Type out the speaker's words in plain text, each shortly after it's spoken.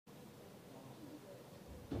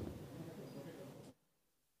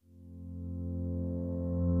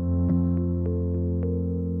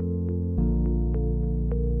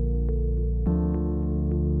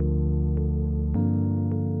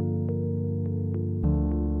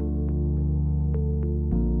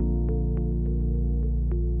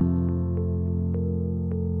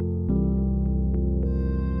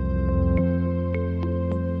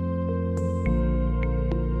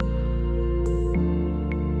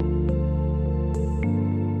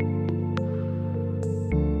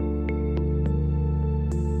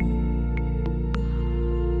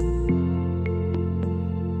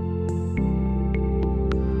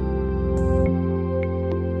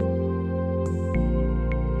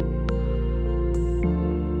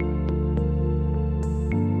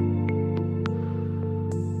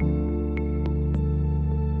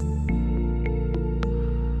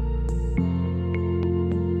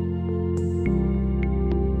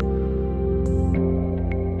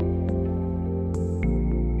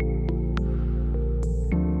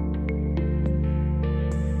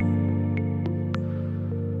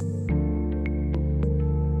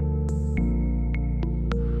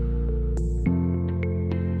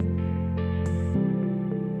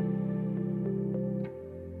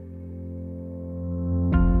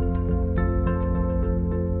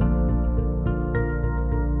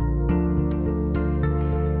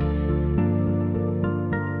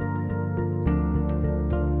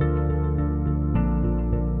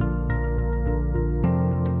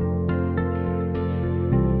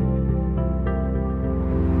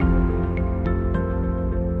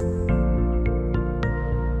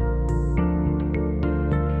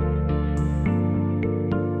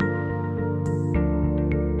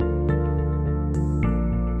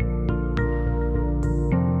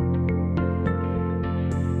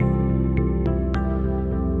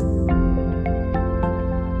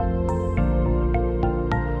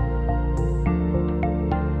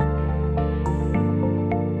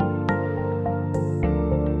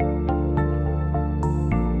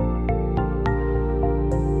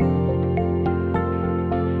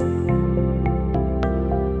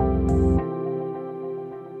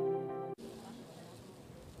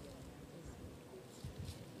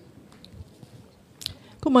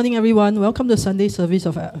Good morning, everyone. Welcome to Sunday service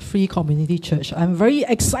of Free Community Church. I'm very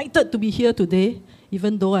excited to be here today,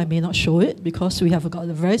 even though I may not show it, because we have got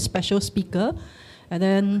a very special speaker. And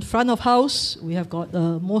then front of house, we have got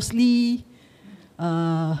a mostly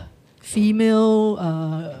female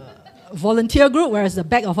volunteer group, whereas the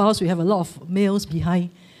back of house, we have a lot of males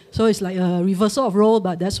behind. So it's like a reversal of role,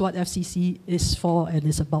 but that's what FCC is for and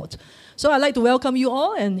is about. So I'd like to welcome you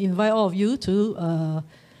all and invite all of you to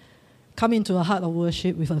come into a heart of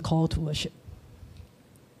worship with a call to worship.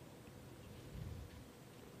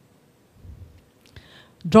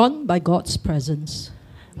 Drawn by God's presence,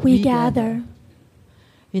 we gather.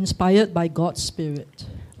 Inspired by God's Spirit,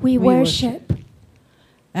 we worship.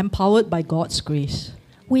 Empowered by God's grace,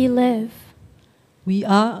 we live. We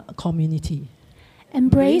are a community.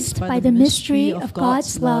 Embraced by the mystery of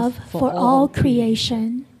God's love for all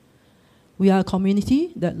creation. We are a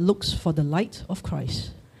community that looks for the light of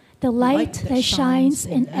Christ. The light that shines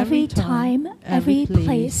in every time, every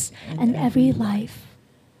place, and every life.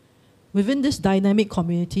 Within this dynamic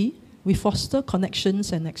community, we foster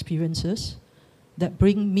connections and experiences that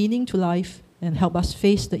bring meaning to life and help us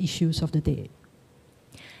face the issues of the day.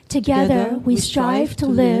 Together, we strive to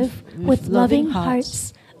live with loving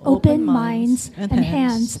hearts, open minds, and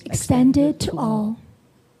hands extended to all.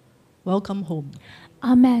 Welcome home.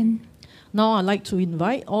 Amen. Now I'd like to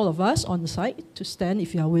invite all of us on the site to stand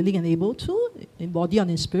if you are willing and able to, in body and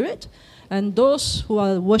in spirit. And those who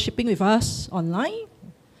are worshipping with us online,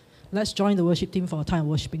 let's join the worship team for a time of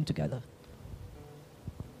worshipping together.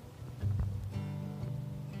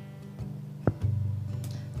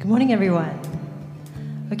 Good morning, everyone.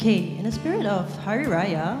 Okay, in the spirit of Hari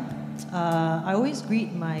Raya, I always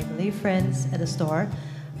greet my Malay friends at the store,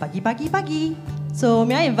 pagi, pagi, pagi. So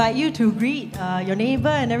may I invite you to greet your neighbor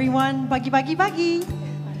and everyone, pagi, pagi, pagi.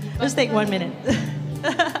 Just take 1 minute.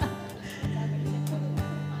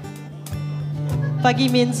 Pagi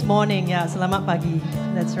means morning, yeah, selamat pagi.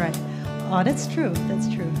 That's right. Oh, that's true,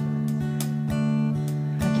 that's true.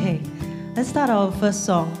 Okay, let's start our first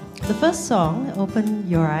song. The first song, Open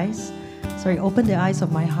the Eyes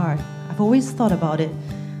of My Heart. I've always thought about it.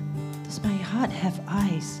 Does my heart have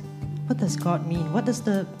eyes? What does God mean? What does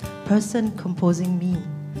the person composing mean?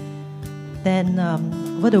 Then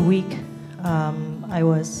over the week, I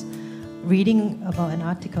was reading about an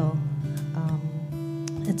article.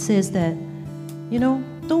 It says that,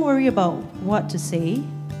 don't worry about what to say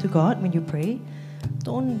to God when you pray.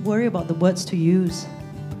 Don't worry about the words to use.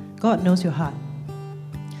 God knows your heart.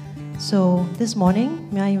 So this morning,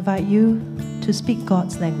 may I invite you to speak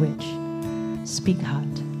God's language. Speak heart.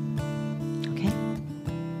 Okay?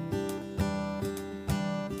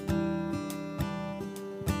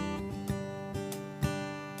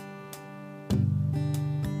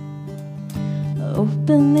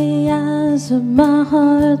 Open the eyes of my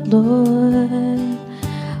heart, Lord.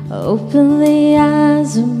 Open the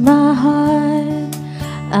eyes of my heart.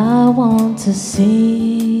 I want to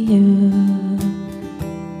see you.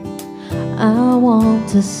 I want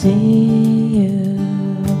to see you.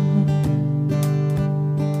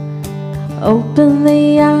 Open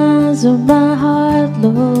the eyes of my heart,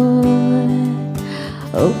 Lord.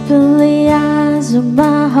 Open the eyes of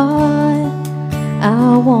my heart.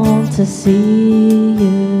 I want to see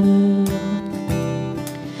you.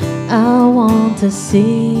 I want to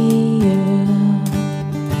see you.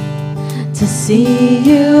 To see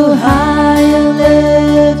you high and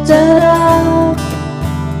lifted up,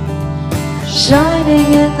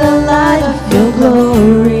 shining in the light of your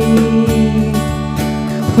glory.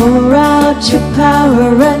 Pour out your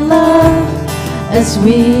power and love as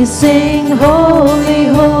we sing, holy,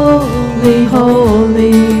 holy,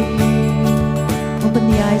 holy. Open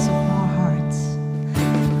the eyes of our hearts.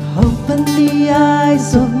 Open the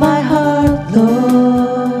eyes of my heart,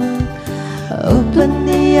 Lord. Open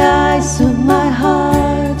the eyes of my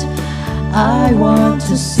heart. I want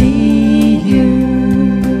to see you.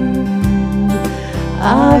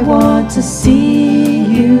 I want to see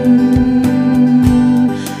you.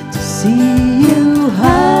 To see you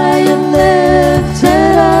high and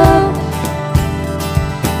lifted up,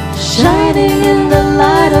 shining in the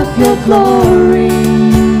light of your glory.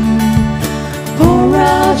 Pour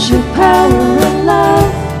out your power and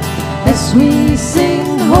love as we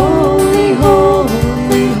sing, holy,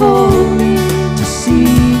 holy, holy. To see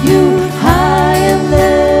you high and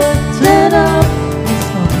lifted up,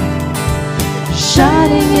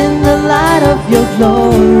 shining in the light of your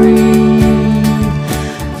glory.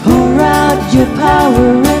 Pour out your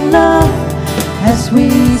power and love as we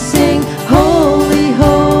sing, holy,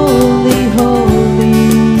 holy, holy.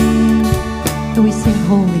 And we sing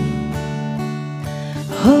holy.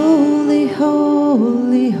 Holy, holy.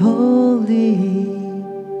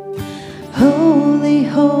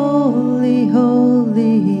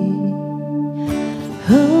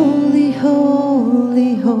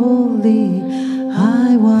 holy.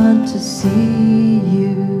 I want to see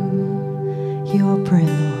you. Hear our prayer,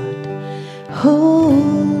 Lord.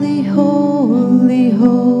 Holy, holy,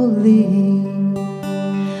 holy.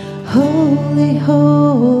 Holy,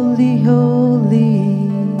 holy, holy.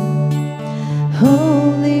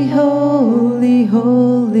 Holy, holy,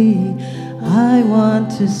 holy. I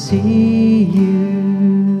want to see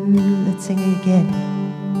you. Let's sing it again.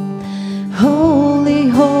 Holy,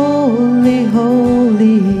 holy,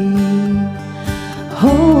 holy.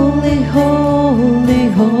 Holy, holy,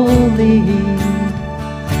 holy.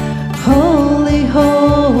 Holy,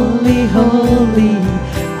 holy, holy.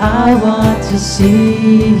 I want to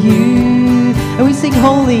see you. And we sing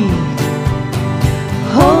holy.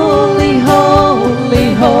 Holy,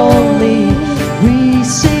 holy, holy. We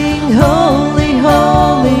sing holy,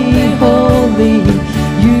 holy, holy.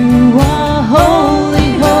 You are holy,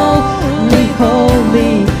 holy,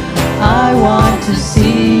 holy. I want to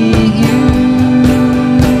see you.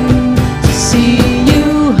 To see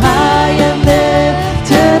you high and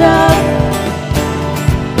lifted up,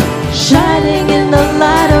 shining in the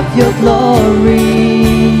light of your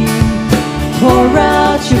glory. Pour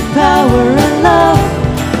out your power and love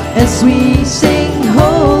as we sing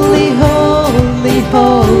holy, holy,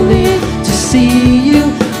 holy. To see you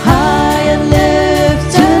high and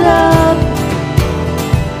lifted up,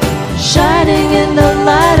 shining in the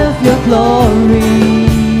light of your glory.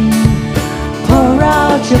 Pour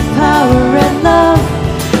out your power and love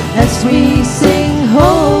as we sing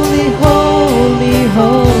holy, holy,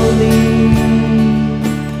 holy.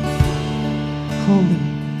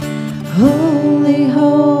 Holy, holy,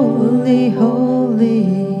 holy, holy.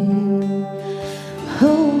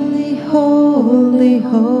 Holy, holy,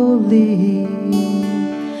 holy.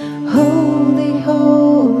 Holy,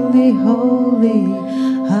 holy, holy.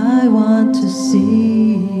 I want to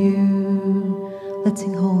see you. Let's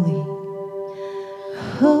sing holy.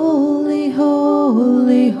 Holy,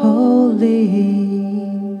 holy, holy.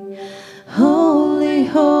 Holy,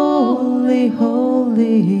 holy,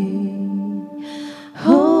 holy.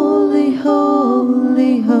 Holy,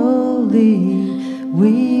 holy, holy.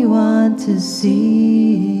 We want to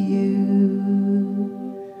see you.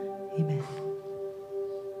 Amen.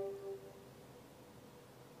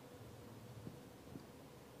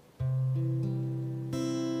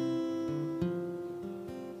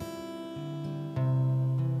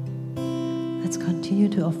 Let's continue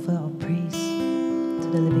to offer our praise to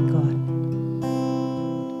the living God.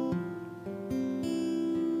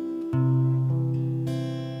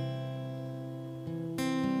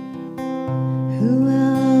 Who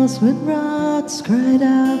else when rocks cried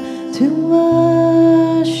out to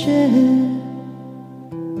worship?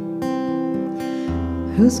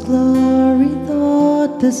 Whose glory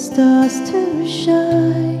taught the stars to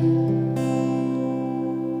shine?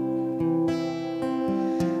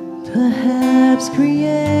 Perhaps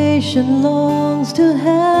creation longs to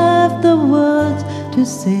have the words to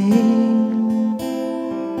sing,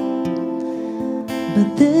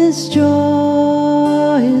 but this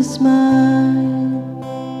joy is mine.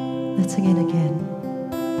 Let's sing it again.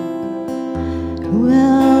 Who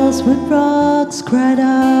else when rocks cried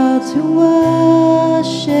out to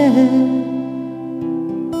worship?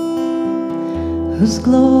 Whose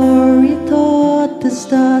glory taught the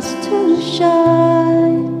stars to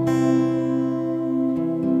shine?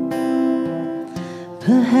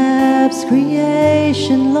 Perhaps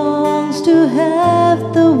creation longs to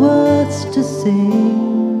have the words to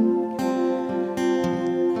sing,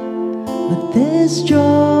 but this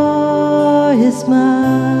joy is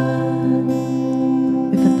mine.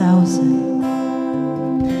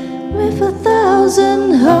 With a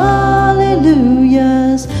thousand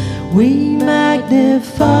hallelujahs, we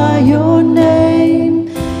magnify your name.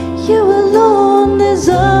 You alone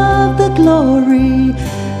deserve the glory,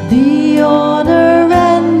 the honor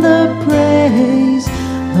and the praise.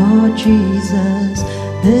 Lord Jesus,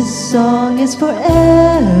 this song is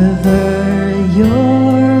forever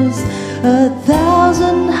yours.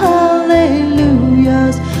 1,000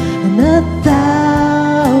 hallelujahs and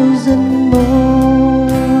 1,000 more.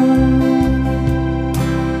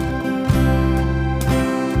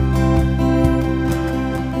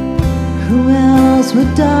 Who else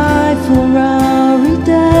would die for our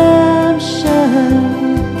redemption?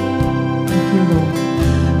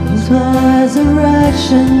 Whose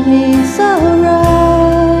resurrection means our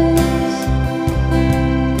rise.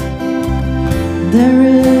 There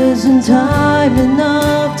isn't time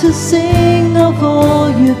enough to sing of all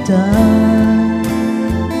you've done,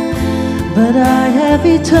 but I have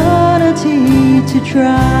eternity to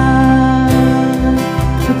try.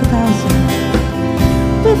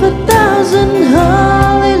 With 1,000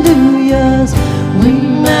 hallelujah.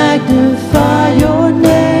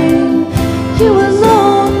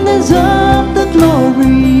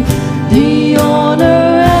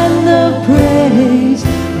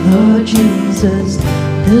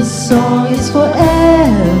 This song is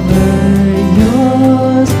forever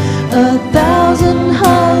yours. 1,000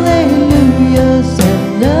 hallelujahs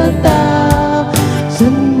and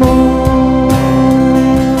 1,000 more.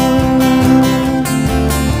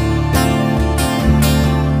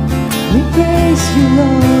 We praise you,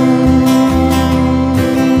 Lord.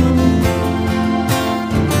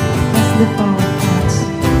 Let's lift our hearts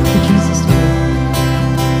to Jesus today.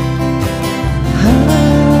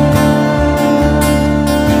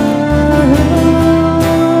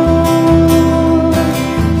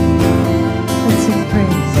 Let's sing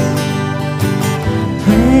praise.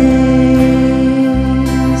 Praise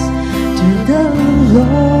to the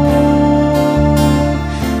Lord,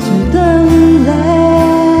 to the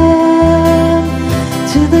Lamb,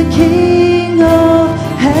 to the King of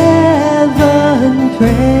heaven.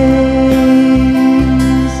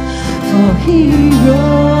 Praise, for he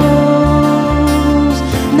rose,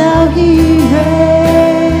 now he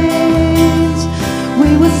reigns. We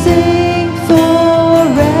will sing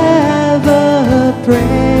forever.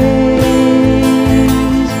 Praise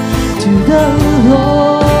to the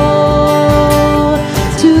Lord,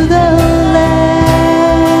 to the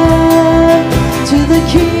Lamb, to the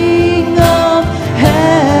King of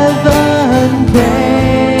heaven.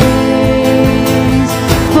 Praise,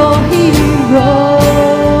 for he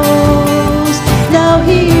rose, now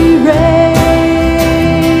he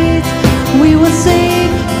reigns. We will sing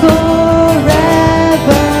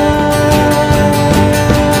forever.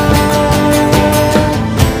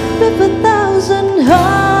 With 1,000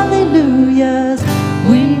 hallelujahs,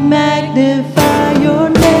 we magnify your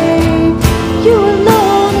name. You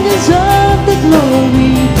alone deserve the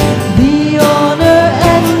glory, the honor,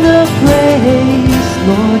 and the praise.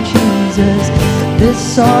 Lord Jesus, this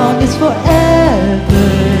song is forever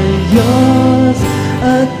yours.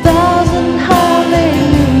 1,000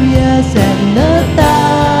 hallelujahs and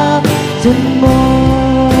 1,000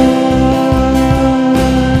 more.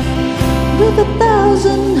 With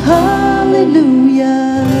 1,000 hallelujahs,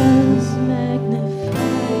 magnify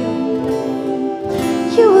your name.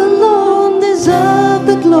 You alone deserve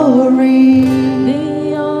the glory,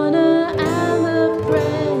 the honor, and the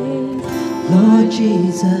praise. Lord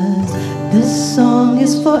Jesus, this song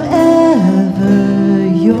is forever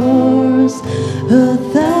yours.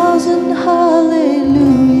 1,000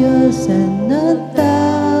 hallelujahs and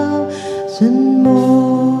 1,000 more.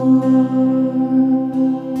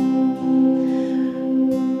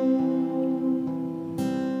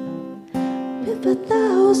 With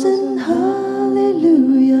 1,000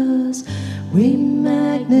 hallelujahs, we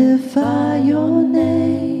magnify your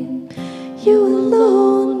name. You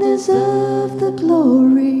alone deserve the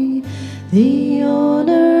glory, the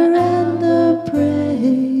honor, and the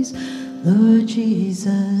praise. Lord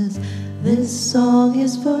Jesus, this song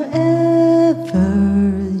is forever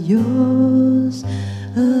yours.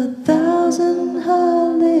 1,000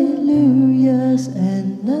 hallelujahs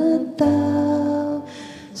and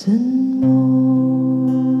 1,000 more.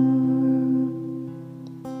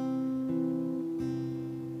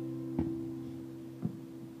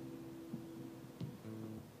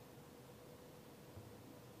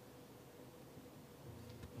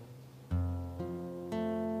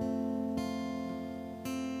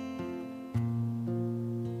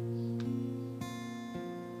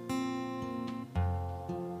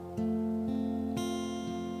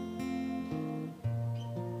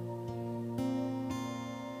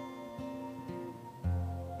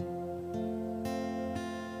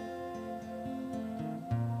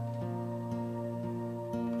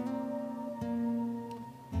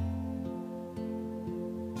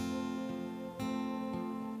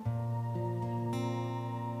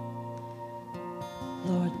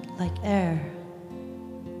 Lord, like air,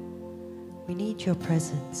 we need your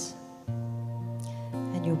presence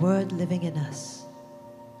and your word living in us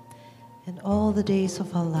in all the days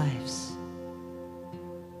of our lives.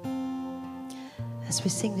 As we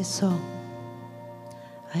sing this song,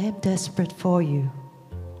 I am desperate for you.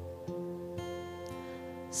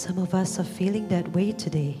 Some of us are feeling that way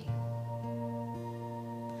today.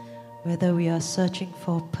 Whether we are searching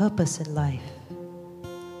for purpose in life,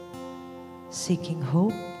 seeking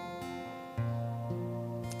hope,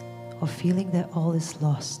 or feeling that all is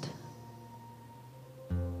lost.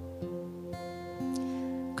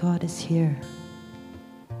 God is here.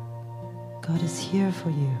 God is here for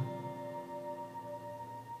you.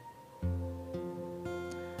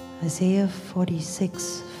 Isaiah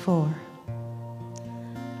 46:4.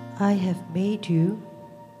 I have made you,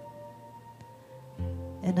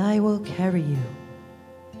 and I will carry you.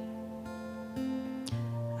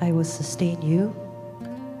 I will sustain you,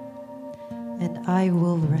 and I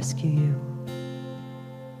will rescue you.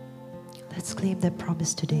 Let's claim that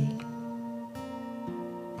promise today.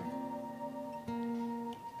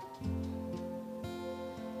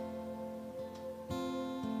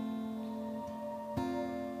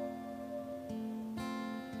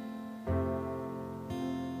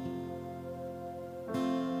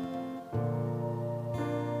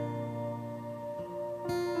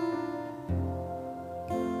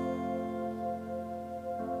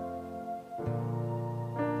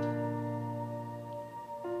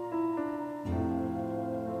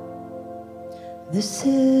 This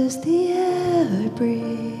is the air I breathe.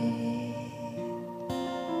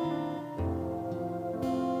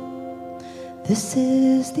 This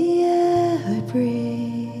is the air I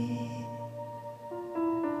breathe.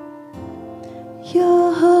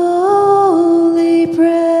 Your holy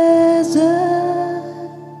presence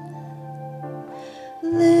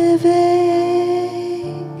living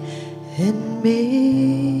in me.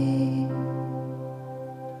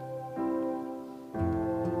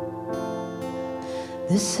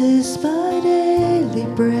 This is my daily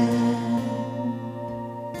bread.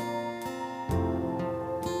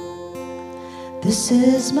 This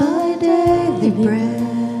is my daily bread.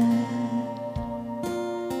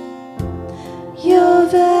 Your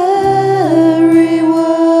very word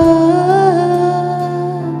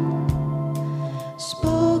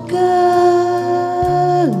spoken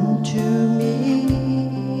to me,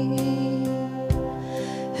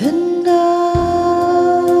 and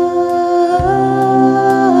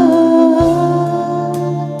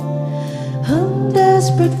I'm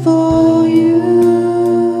desperate for you.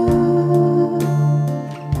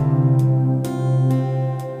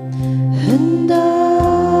 And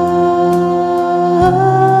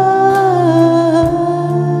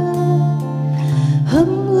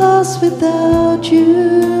I'm lost without you.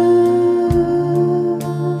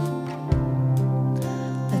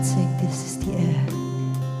 Let's sing, this is the air.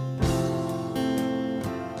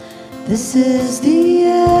 This is the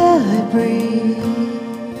air I breathe.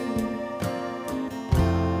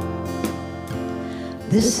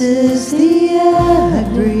 This is the air I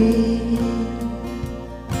breathe.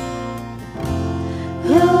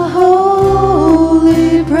 Your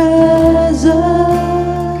holy presence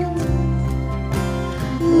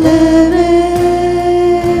living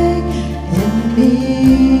in me.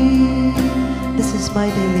 This is my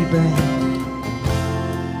daily bread.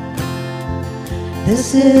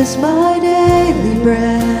 This is my daily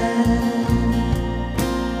bread.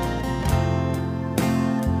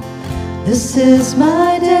 This is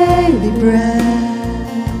my daily bread.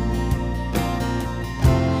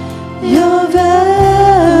 Your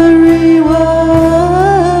very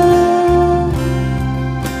word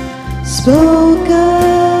spoken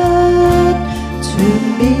to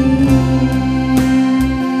me,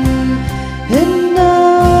 and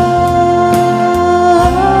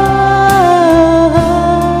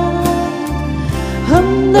I'm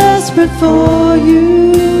desperate for you.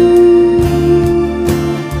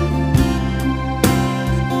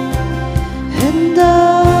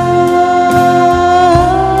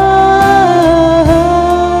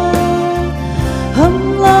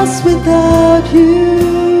 Without you,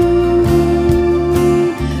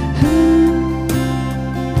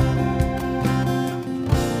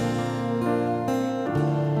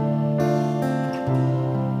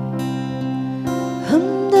 I'm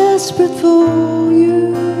desperate for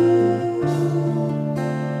you.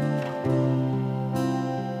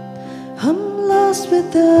 I'm lost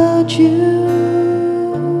without you.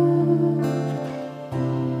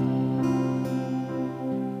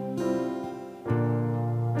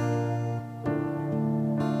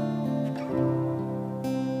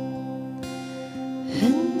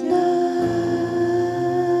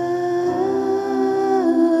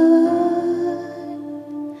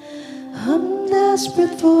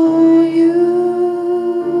 Desperate for you,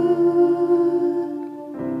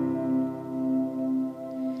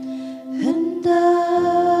 and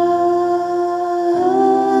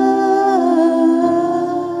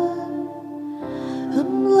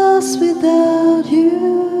I'm lost without you.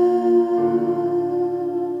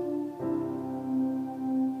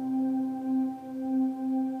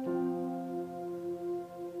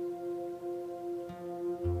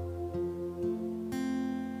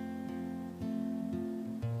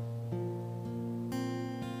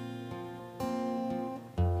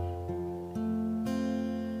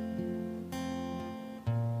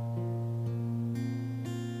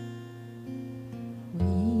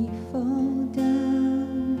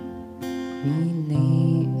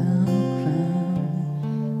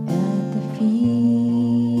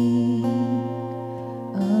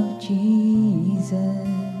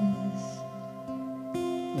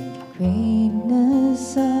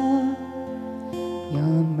 Greatness of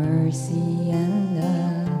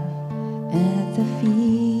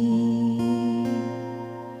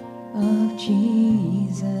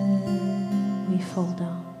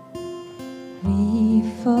We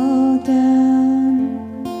fall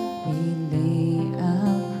down, we lay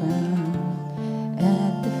our crown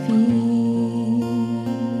at the feet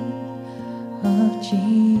of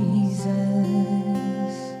Jesus.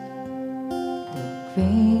 The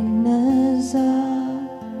greatness of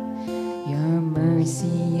your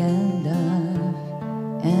mercy and love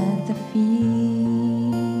at the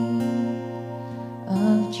feet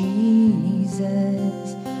of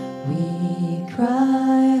Jesus. We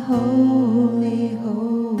cry, holy,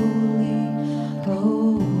 holy,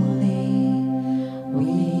 holy.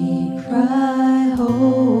 We cry,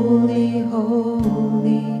 holy,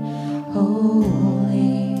 holy,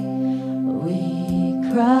 holy. We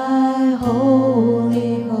cry,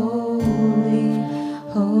 holy, holy,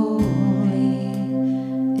 holy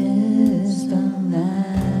is the Lamb.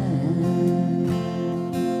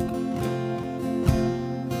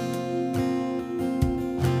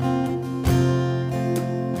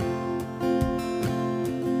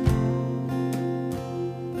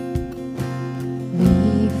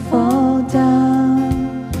 We fall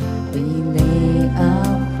down, we lay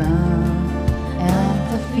our crown at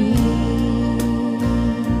the feet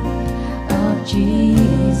of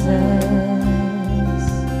Jesus.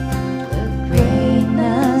 The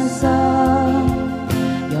greatness of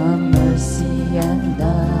your mercy and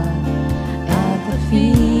love at the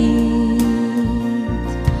feet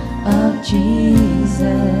of Jesus.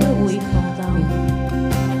 We fall down.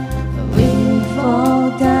 We fall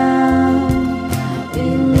down. We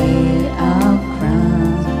lay our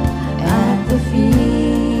crown at the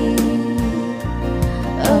feet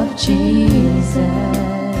of Jesus.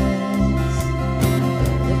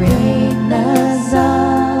 The greatness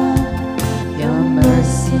of your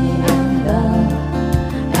mercy and love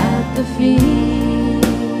at the feet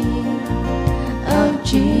of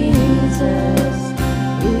Jesus.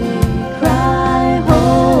 We cry,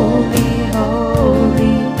 holy,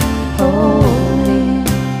 holy, holy.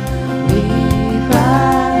 We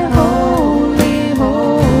cry, holy,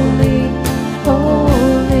 holy,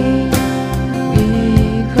 holy. We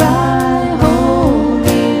cry,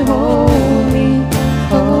 holy, holy,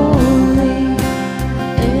 holy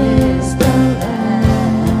is the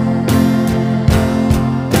Lamb.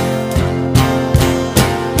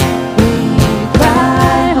 We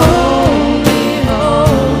cry, holy,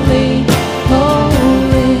 holy, holy.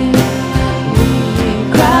 We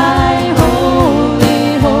cry, holy,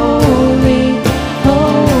 holy,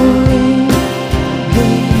 holy. We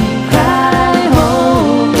cry,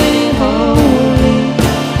 holy, holy,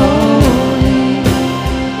 holy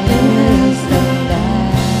is the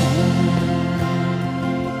Lamb.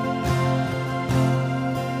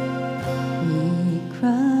 We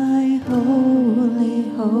cry, holy,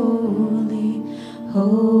 holy,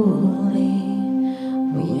 holy.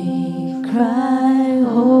 We cry,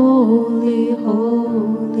 holy,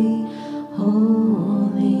 holy,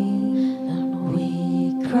 holy. We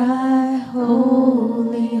cry,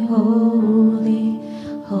 holy, holy,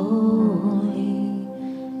 holy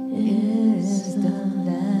is the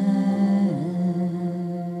Lamb.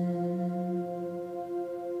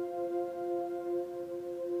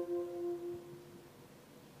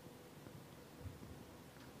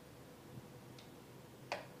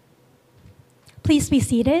 Please be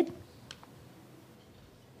seated.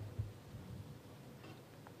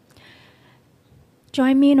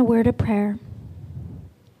 Join me in a word of prayer.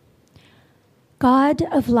 God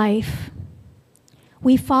of life,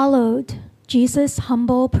 we followed Jesus'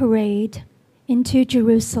 humble parade into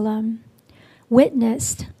Jerusalem,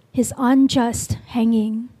 witnessed his unjust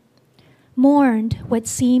hanging, mourned what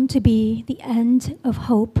seemed to be the end of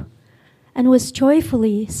hope, and was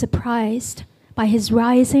joyfully surprised by his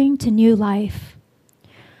rising to new life.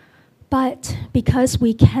 But because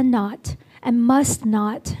we cannot and must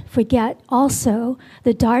not forget also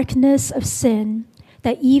the darkness of sin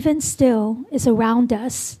that even still is around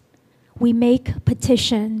us, we make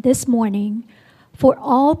petition this morning for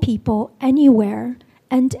all people anywhere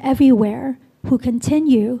and everywhere who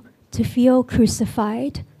continue to feel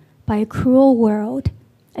crucified by a cruel world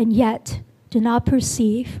and yet do not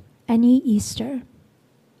perceive any Easter.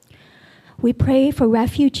 We pray for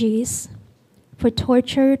refugees, for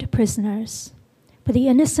tortured prisoners, for the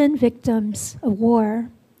innocent victims of war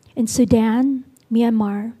in Sudan,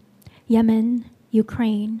 Myanmar, Yemen,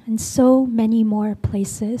 Ukraine, and so many more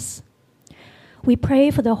places. We pray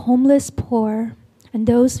for the homeless poor and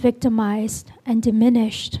those victimized and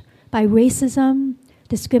diminished by racism,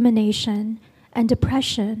 discrimination, and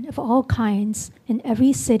oppression of all kinds in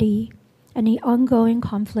every city and the ongoing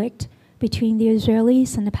conflict between the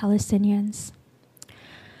Israelis and the Palestinians.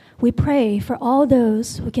 We pray for all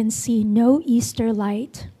those who can see no Easter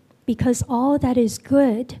light because all that is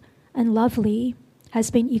good and lovely has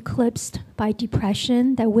been eclipsed by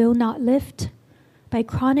depression that will not lift, by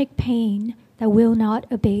chronic pain that will not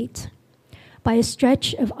abate, by a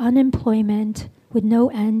stretch of unemployment with no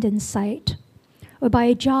end in sight, or by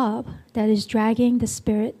a job that is dragging the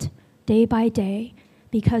spirit day by day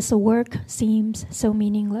because the work seems so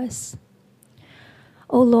meaningless.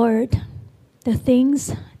 O Lord, the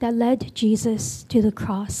things that led Jesus to the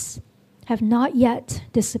cross have not yet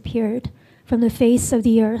disappeared from the face of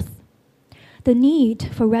the earth. The need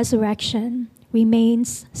for resurrection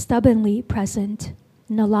remains stubbornly present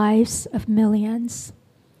in the lives of millions.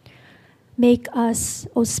 Make us,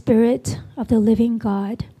 O Spirit of the living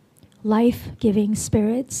God, life-giving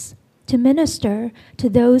spirits, to minister to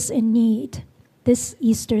those in need this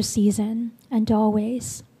Easter season and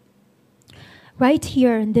always. Right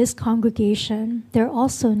here in this congregation, there are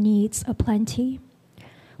also needs aplenty.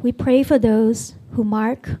 We pray for those who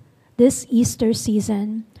mark this Easter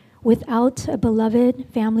season without a beloved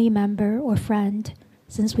family member or friend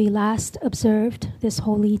since we last observed this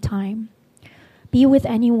holy time. Be with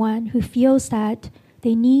anyone who feels that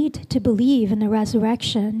they need to believe in the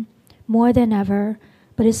resurrection more than ever,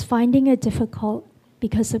 but is finding it difficult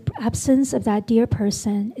because the absence of that dear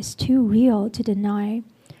person is too real to deny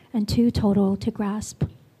and too total to grasp.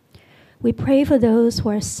 We pray for those who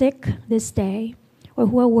are sick this day or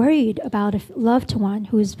who are worried about a loved one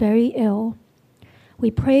who is very ill. We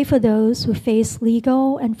pray for those who face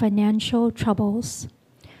legal and financial troubles.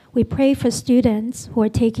 We pray for students who are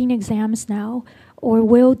taking exams now or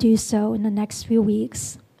will do so in the next few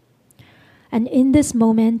weeks. And in this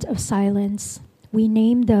moment of silence, we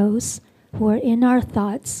name those who are in our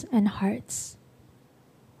thoughts and hearts.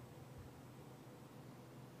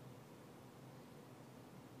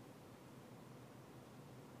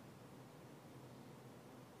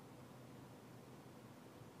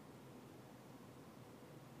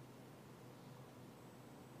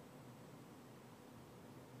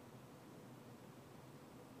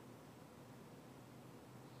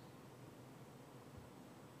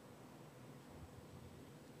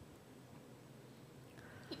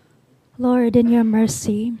 Lord, in your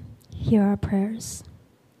mercy, hear our prayers.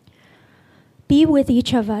 Be with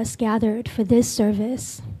each of us gathered for this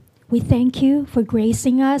service. We thank you for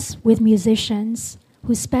gracing us with musicians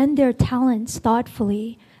who spend their talents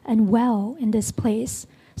thoughtfully and well in this place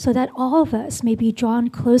so that all of us may be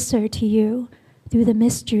drawn closer to you through the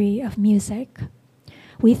mystery of music.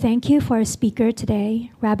 We thank you for our speaker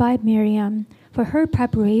today, Rabbi Miriam, for her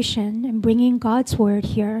preparation in bringing God's word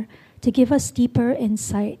here to give us deeper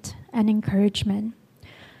insight and encouragement.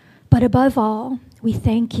 But above all, we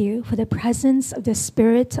thank you for the presence of the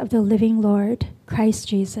Spirit of the living Lord, Christ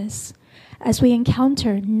Jesus, as we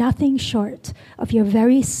encounter nothing short of your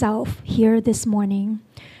very self here this morning.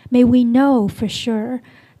 May we know for sure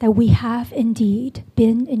that we have indeed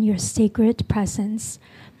been in your sacred presence.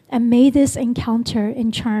 And may this encounter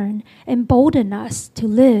in turn embolden us to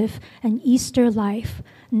live an Easter life,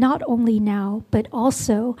 not only now, but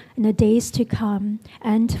also in the days to come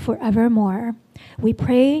and forevermore. We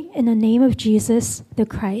pray in the name of Jesus the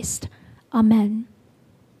Christ. Amen.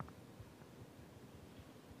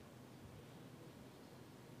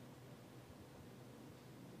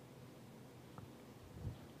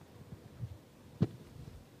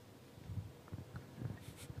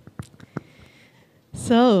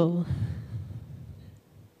 So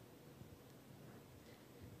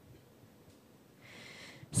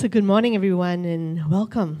good morning, everyone, and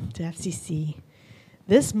welcome to FCC.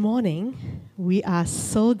 This morning, we are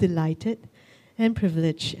so delighted and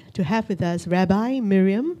privileged to have with us Rabbi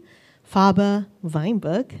Miriam Farber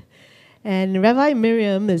Wajnberg. And Rabbi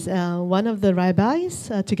Miriam is one of the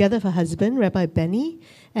rabbis, together with her husband, Rabbi Benny,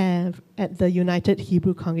 at the United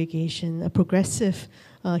Hebrew Congregation, a progressive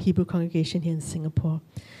Hebrew congregation here in Singapore.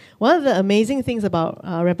 One of the amazing things about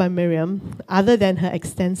Rabbi Miriam, other than her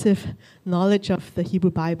extensive knowledge of the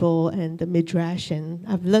Hebrew Bible and the Midrash, and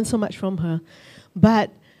I've learned so much from her,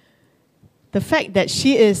 but the fact that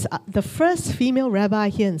she is the first female rabbi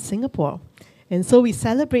here in Singapore. And so we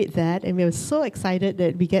celebrate that, and we're so excited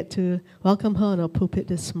that we get to welcome her on our pulpit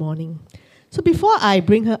this morning. So before I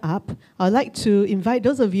bring her up, I'd like to invite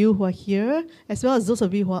those of you who are here, as well as those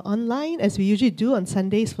of you who are online, as we usually do on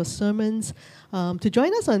Sundays for sermons, to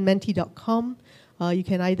join us on menti.com. You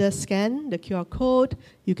can either scan the QR code,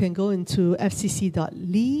 you can go into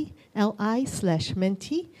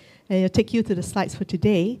fcc.li/menti, and it'll take you to the slides for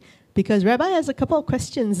today, because Rabbi has a couple of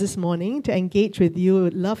questions this morning to engage with you. We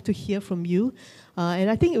would love to hear from you, and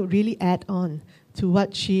I think it would really add on to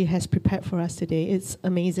what she has prepared for us today. It's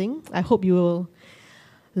amazing. I hope you will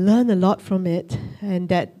learn a lot from it, and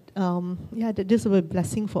that that this will be a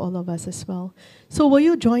blessing for all of us as well. So will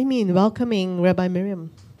you join me in welcoming Rabbi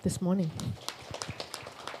Miriam this morning?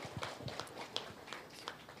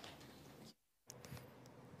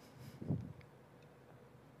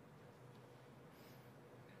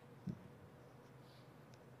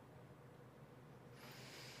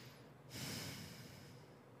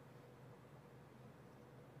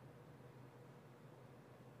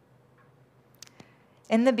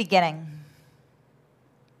 In the beginning,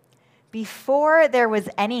 before there was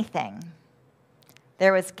anything,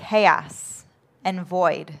 there was chaos and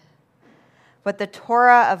void, what the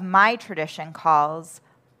Torah of my tradition calls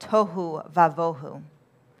tohu vavohu.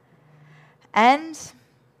 And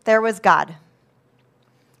there was God.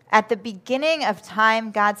 At the beginning of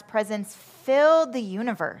time, God's presence filled the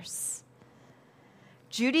universe.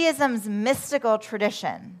 Judaism's mystical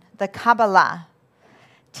tradition, the Kabbalah,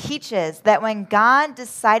 teaches that when God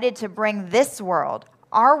decided to bring this world,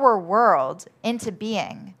 our world, into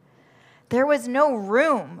being, there was no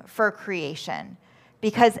room for creation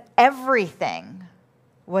because everything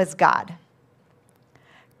was God.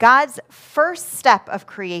 God's first step of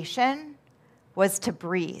creation was to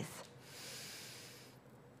breathe.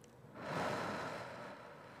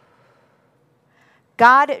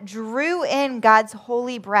 God drew in God's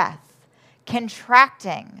holy breath,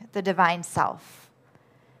 contracting the divine self.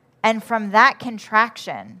 And from that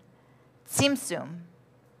contraction, tzimtzum,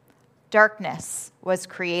 darkness, was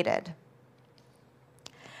created.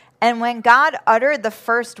 And when God uttered the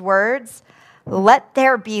first words, "Let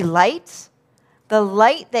there be light," the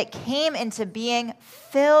light that came into being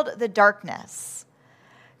filled the darkness.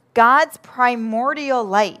 God's primordial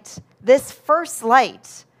light, this first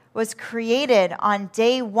light, was created on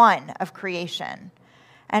day one of creation.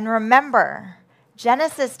 And remember,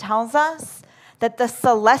 Genesis tells us that the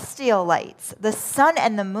celestial lights, the sun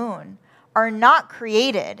and the moon, are not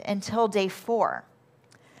created until day 4.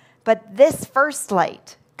 But this first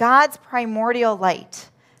light, God's primordial light,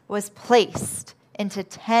 was placed into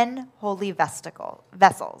 10 holy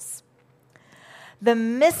vessels. The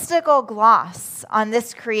mystical gloss on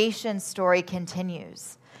this creation story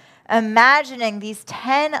continues, imagining these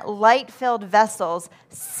 10 light-filled vessels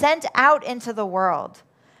sent out into the world,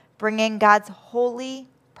 bringing God's holy,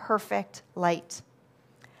 perfect light.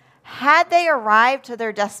 Had they arrived to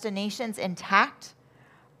their destinations intact,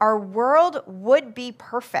 our world would be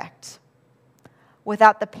perfect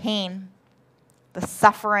without the pain, the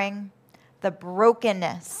suffering, the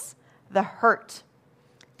brokenness, the hurt,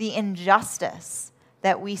 the injustice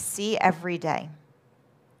that we see every day.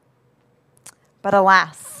 But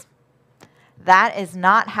alas, that is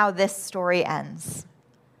not how this story ends.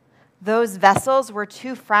 Those vessels were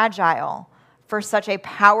too fragile for such a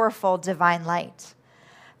powerful divine light.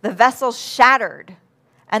 The vessels shattered,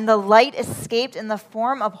 and the light escaped in the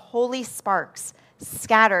form of holy sparks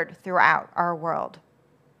scattered throughout our world.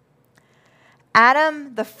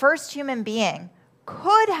 Adam, the first human being,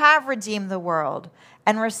 could have redeemed the world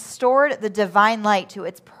and restored the divine light to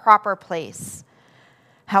its proper place.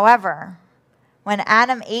 However, when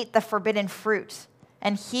Adam ate the forbidden fruit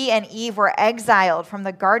and he and Eve were exiled from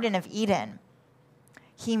the Garden of Eden,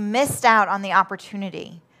 he missed out on the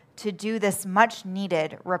opportunity to do this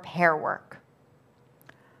much-needed repair work.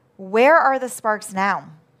 Where are the sparks now?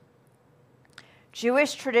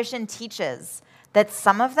 Jewish tradition teaches that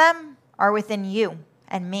some of them are within you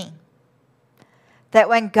and me. That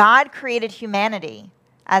when God created humanity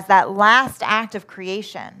as that last act of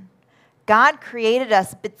creation, God created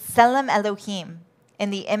us b'tselem Elohim,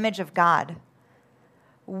 in the image of God.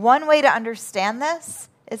 One way to understand this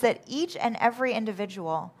is that each and every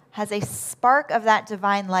individual has a spark of that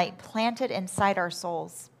divine light planted inside our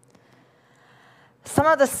souls. Some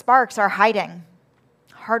of the sparks are hiding,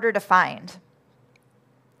 harder to find.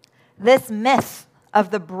 This myth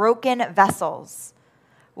of the broken vessels,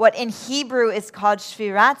 what in Hebrew is called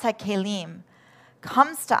Shvirat HaKelim,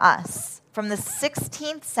 comes to us from the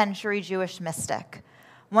 16th century Jewish mystic,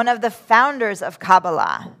 one of the founders of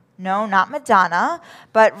Kabbalah. No, not Madonna,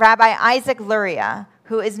 but Rabbi Isaac Luria,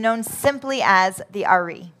 who is known simply as the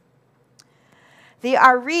Ari. The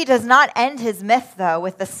Ari does not end his myth, though,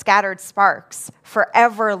 with the scattered sparks,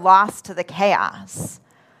 forever lost to the chaos.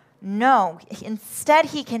 No, instead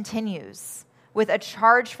he continues with a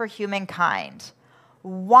charge for humankind.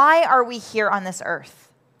 Why are we here on this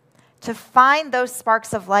earth? To find those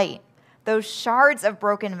sparks of light, those shards of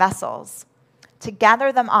broken vessels, to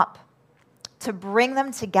gather them up, to bring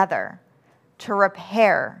them together, to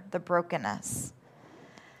repair the brokenness.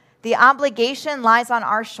 The obligation lies on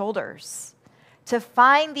our shoulders to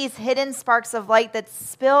find these hidden sparks of light that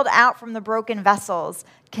spilled out from the broken vessels,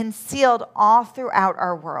 concealed all throughout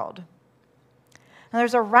our world. Now,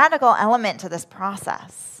 there's a radical element to this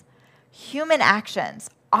process. Human actions,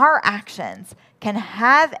 our actions, can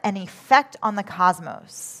have an effect on the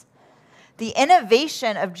cosmos. The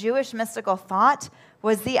innovation of Jewish mystical thought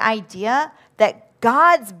was the idea that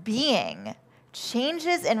God's being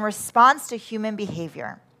changes in response to human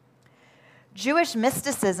behavior. Jewish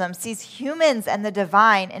mysticism sees humans and the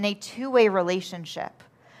divine in a two-way relationship.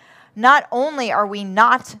 Not only are we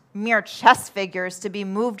not mere chess figures to be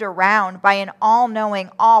moved around by an all-knowing,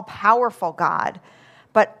 all-powerful God,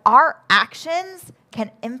 but our actions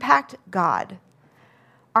can impact God.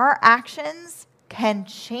 Our actions can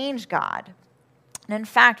change God. And in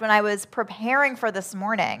fact, when I was preparing for this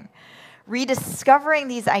morning, rediscovering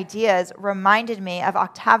these ideas reminded me of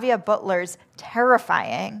Octavia Butler's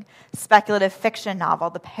terrifying speculative fiction novel,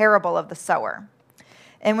 The Parable of the Sower,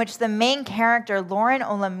 in which the main character, Lauren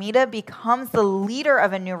Olamide, becomes the leader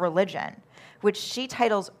of a new religion, which she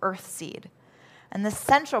titles Earthseed. And the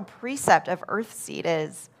central precept of Earthseed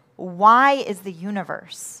is, why is the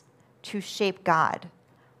universe to shape God?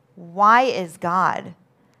 Why is God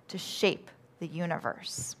to shape the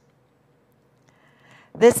universe?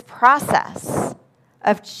 This process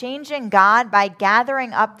of changing God by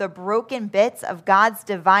gathering up the broken bits of God's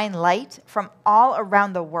divine light from all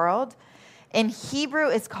around the world in Hebrew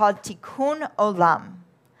is called tikkun olam,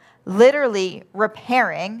 literally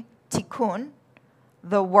repairing, tikkun,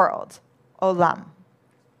 the world, olam.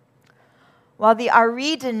 While the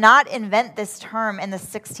Ari did not invent this term in the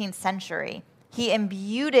 16th century, he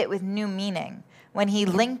imbued it with new meaning when he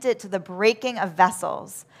linked it to the breaking of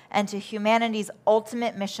vessels and to humanity's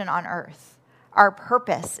ultimate mission on earth, our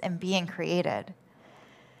purpose in being created.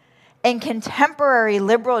 In contemporary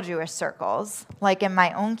liberal Jewish circles, like in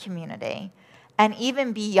my own community, and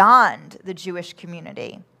even beyond the Jewish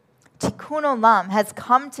community, tikkun olam has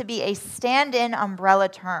come to be a stand-in umbrella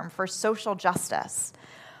term for social justice,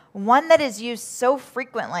 one that is used so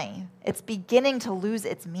frequently it's beginning to lose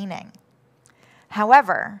its meaning.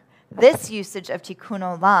 However, this usage of tikkun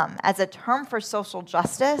olam as a term for social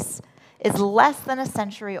justice is less than a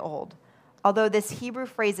century old, although this Hebrew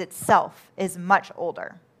phrase itself is much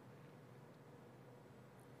older.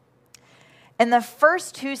 In the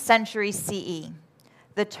first 2 centuries CE,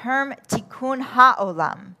 the term tikkun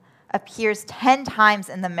ha'olam appears 10 times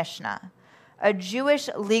in the Mishnah, a Jewish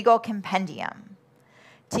legal compendium.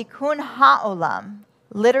 Tikkun ha'olam,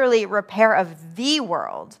 literally repair of the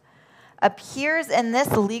world, appears in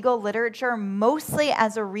this legal literature mostly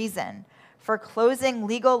as a reason for closing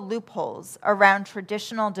legal loopholes around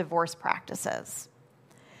traditional divorce practices.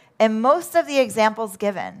 In most of the examples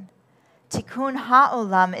given, tikkun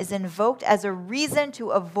ha'olam is invoked as a reason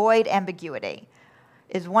to avoid ambiguity.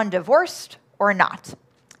 Is one divorced or not?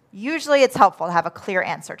 Usually it's helpful to have a clear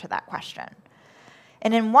answer to that question.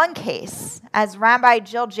 And in one case, as Rabbi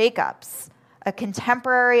Jill Jacobs, a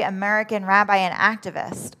contemporary American rabbi and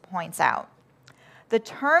activist, points out, the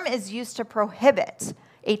term is used to prohibit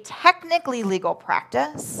a technically legal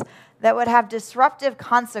practice that would have disruptive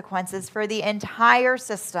consequences for the entire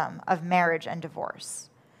system of marriage and divorce.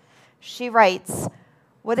 She writes,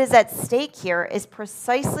 what is at stake here is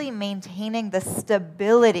precisely maintaining the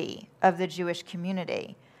stability of the Jewish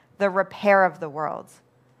community, the repair of the world.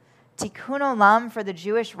 Tikkun olam for the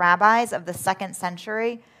Jewish rabbis of the 2nd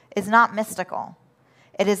century is not mystical.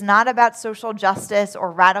 It is not about social justice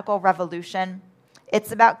or radical revolution.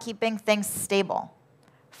 It's about keeping things stable,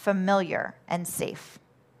 familiar, and safe.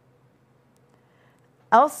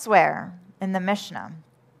 Elsewhere in the Mishnah,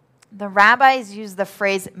 the rabbis use the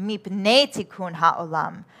phrase mipnei tikkun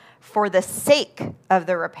ha'olam, for the sake of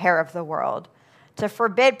the repair of the world, to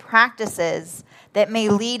forbid practices that may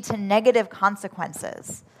lead to negative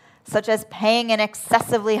consequences, such as paying an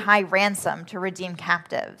excessively high ransom to redeem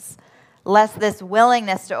captives, lest this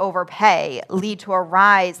willingness to overpay lead to a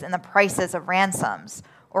rise in the prices of ransoms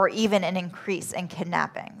or even an increase in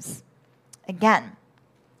kidnappings. Again,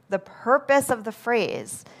 the purpose of the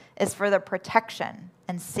phrase is for the protection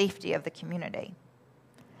and safety of the community.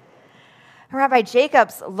 Rabbi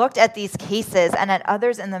Jacobs looked at these cases and at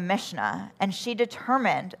others in the Mishnah, and she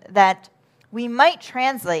determined that we might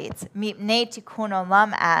translate mipnei tikkun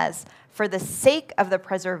olam as for the sake of the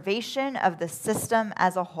preservation of the system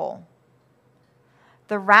as a whole.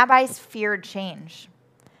 The rabbis feared change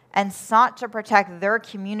and sought to protect their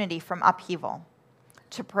community from upheaval,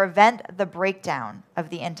 to prevent the breakdown of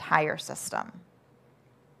the entire system.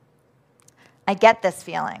 I get this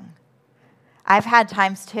feeling. I've had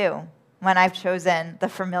times too when I've chosen the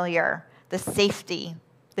familiar, the safety,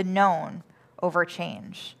 the known, over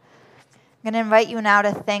change. I'm going to invite you now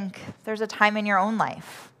to think if there's a time in your own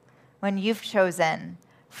life when you've chosen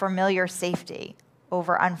familiar safety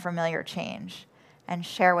over unfamiliar change, and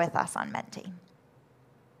share with us on Menti.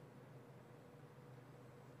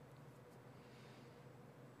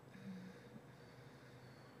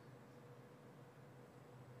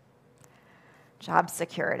 Job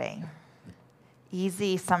security.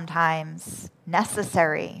 Easy sometimes,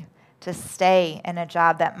 necessary to stay in a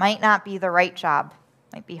job that might not be the right job,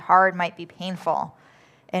 might be hard, might be painful,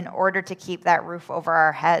 in order to keep that roof over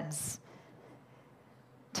our heads,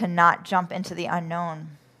 to not jump into the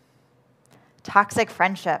unknown. Toxic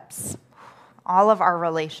friendships, all of our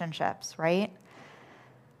relationships, right?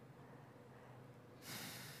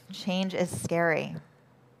 Change is scary.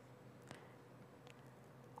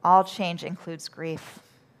 All change includes grief.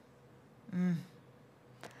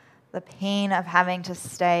 The pain of having to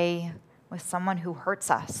stay with someone who hurts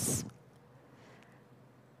us.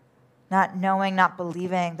 Not knowing, not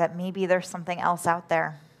believing that maybe there's something else out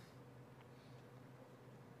there.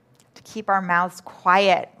 To keep our mouths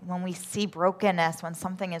quiet when we see brokenness, when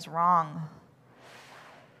something is wrong.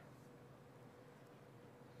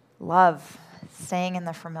 Love, staying in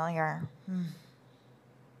the familiar.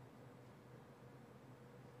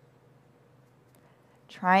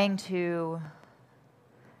 Trying to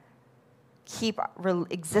keep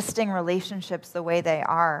existing relationships the way they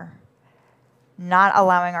are, not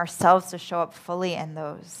allowing ourselves to show up fully in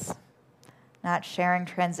those, not sharing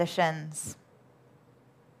transitions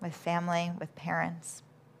with family, with parents.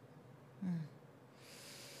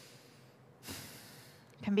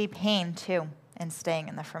 Can be pain, too, in staying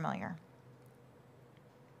in the familiar.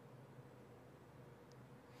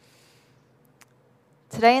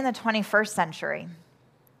 Today in the 21st century,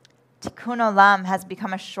 Tikkun Olam has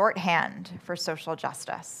become a shorthand for social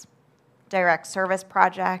justice. Direct service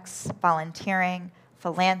projects, volunteering,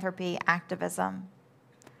 philanthropy, activism.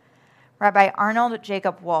 Rabbi Arnold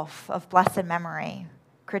Jacob Wolf of blessed memory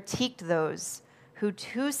critiqued those who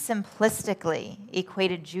too simplistically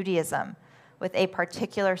equated Judaism with a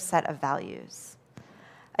particular set of values.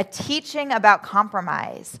 A teaching about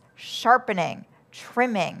compromise, sharpening,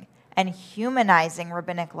 trimming, and humanizing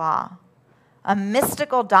rabbinic law. A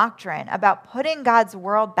mystical doctrine about putting God's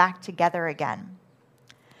world back together again.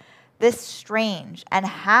 This strange and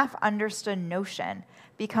half-understood notion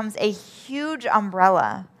becomes a huge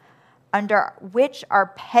umbrella under which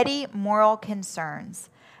our petty moral concerns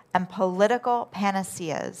and political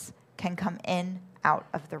panaceas can come in out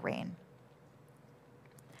of the rain.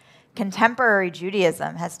 Contemporary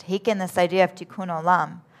Judaism has taken this idea of Tikkun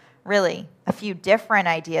Olam, really a few different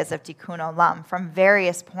ideas of Tikkun Olam from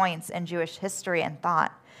various points in Jewish history and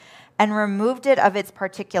thought, and removed it of its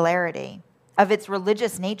particularity, of its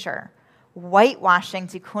religious nature, whitewashing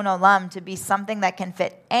Tikkun Olam to be something that can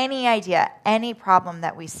fit any idea, any problem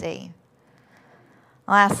that we see.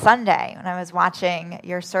 Last Sunday, when I was watching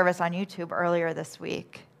your service on YouTube earlier this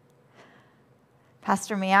week,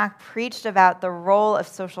 Pastor Miak preached about the role of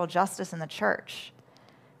social justice in the church,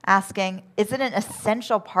 asking, is it an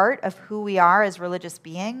essential part of who we are as religious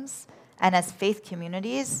beings and as faith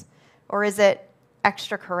communities, or is it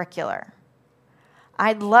extracurricular?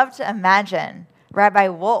 I'd love to imagine Rabbi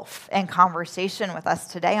Wolf in conversation with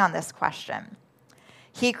us today on this question.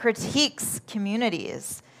 He critiques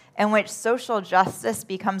communities in which social justice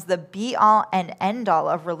becomes the be-all and end-all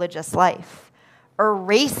of religious life,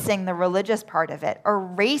 erasing the religious part of it,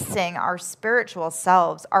 erasing our spiritual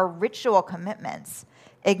selves, our ritual commitments,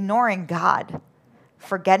 ignoring God,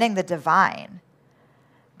 forgetting the divine.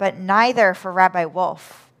 But neither, for Rabbi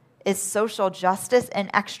Wolf, is social justice an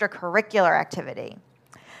extracurricular activity,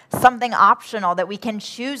 something optional that we can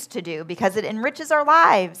choose to do because it enriches our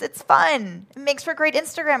lives. It's fun. It makes for great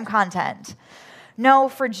Instagram content. No,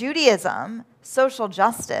 for Judaism, social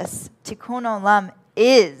justice, Tikkun Olam,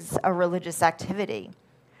 is a religious activity,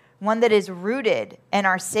 one that is rooted in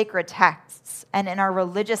our sacred texts and in our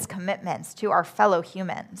religious commitments to our fellow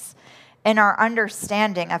humans, in our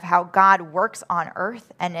understanding of how God works on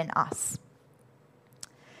earth and in us.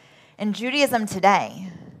 In Judaism today,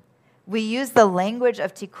 we use the language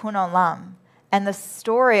of Tikkun Olam and the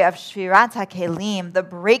story of Shvirat HaKelim, the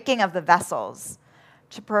breaking of the vessels,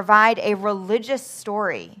 to provide a religious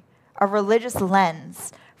story, a religious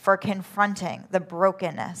lens for confronting the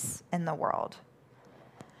brokenness in the world.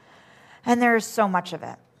 And there is so much of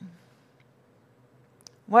it.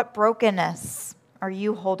 What brokenness are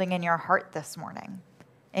you holding in your heart this morning,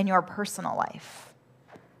 in your personal life?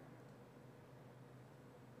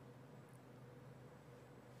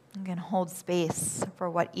 You can hold space for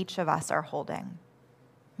what each of us are holding.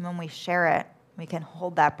 And when we share it, we can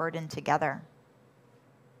hold that burden together.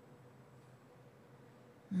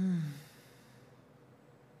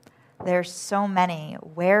 There's so many.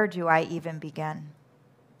 Where do I even begin?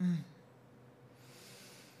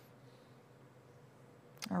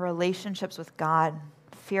 Our relationships with God,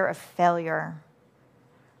 fear of failure,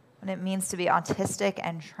 what it means to be autistic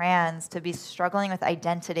and trans, to be struggling with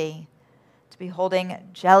identity, to be holding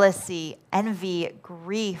jealousy, envy,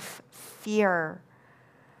 grief, fear,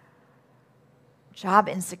 job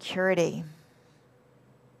insecurity,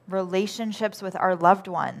 relationships with our loved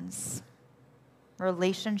ones,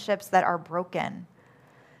 relationships that are broken,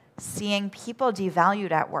 seeing people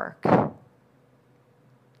devalued at work.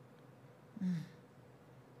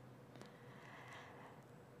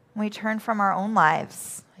 We turn from our own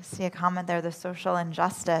lives. I see a comment there, the social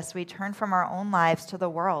injustice. We turn from our own lives to the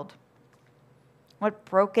world. What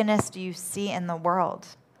brokenness do you see in the world?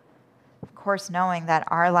 Of course, knowing that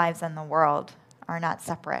our lives and the world are not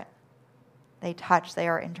separate. They touch, they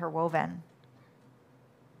are interwoven.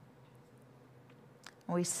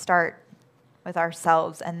 We start with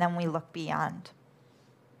ourselves and then we look beyond.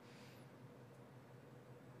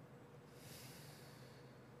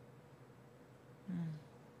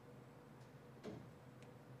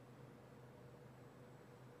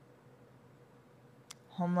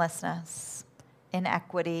 Homelessness,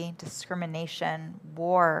 inequity, discrimination,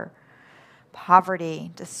 war,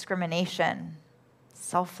 poverty, discrimination,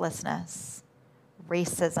 selflessness,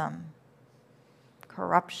 racism,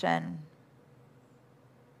 corruption,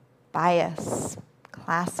 bias,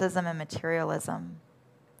 classism and materialism,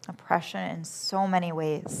 oppression in so many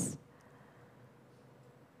ways.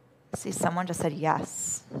 See, someone just said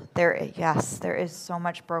yes. There is so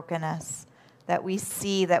much brokenness that we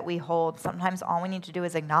see, that we hold. Sometimes all we need to do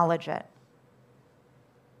is acknowledge it.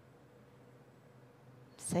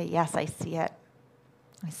 Say, yes, I see it.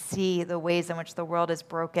 I see the ways in which the world is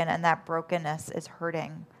broken, and that brokenness is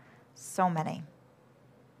hurting so many.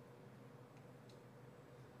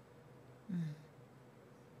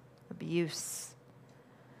 Abuse,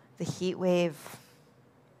 the heat wave,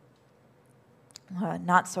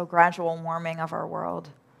 not so gradual warming of our world,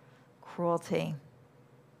 cruelty.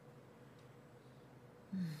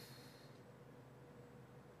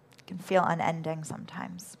 It can feel unending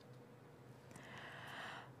sometimes.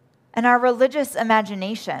 And our religious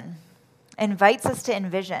imagination invites us to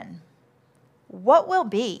envision what will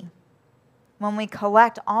be when we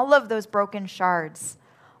collect all of those broken shards,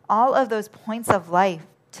 all of those points of light,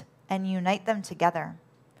 and unite them together.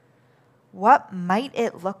 What might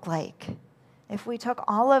it look like if we took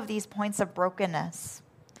all of these points of brokenness,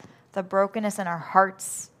 the brokenness in our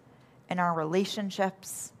hearts, in our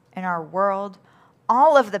relationships, in our world,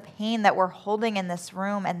 all of the pain that we're holding in this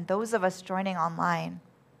room and those of us joining online,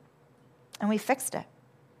 and we fixed it?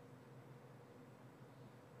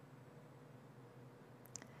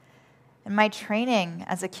 In my training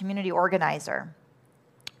as a community organizer,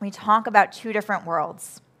 we talk about two different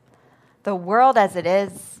worlds: the world as it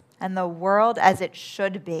is and the world as it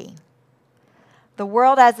should be. The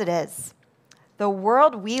world as it is, the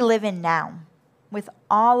world we live in now, with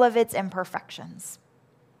all of its imperfections,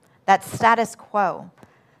 that status quo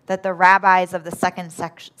that the rabbis of the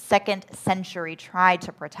second century tried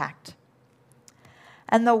to protect.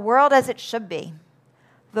 And the world as it should be,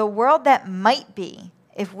 the world that might be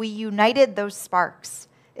if we united those sparks,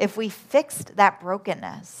 if we fixed that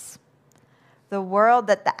brokenness, the world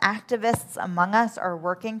that the activists among us are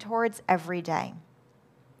working towards every day.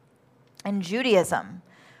 In Judaism,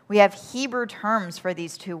 we have Hebrew terms for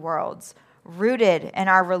these two worlds, rooted in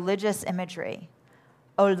our religious imagery.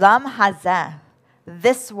 Olam hazeh,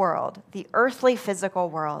 this world, the earthly physical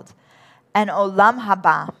world, and Olam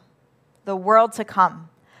haba, the world to come,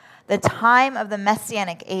 the time of the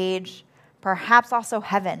Messianic age, perhaps also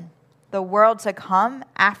heaven, the world to come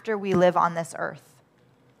after we live on this earth.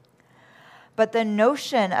 But the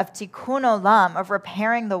notion of tikkun olam, of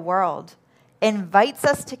repairing the world, invites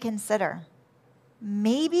us to consider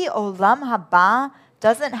maybe olam haba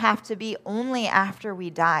doesn't have to be only after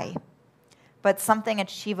we die, but something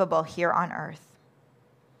achievable here on earth.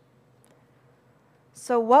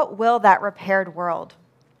 So what will that repaired world,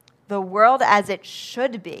 the world as it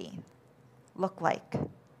should be, look like?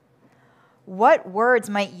 What words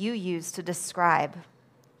might you use to describe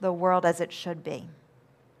the world as it should be?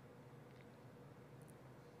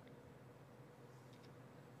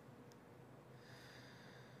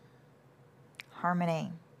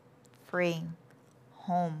 Harmony, free,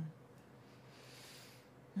 home,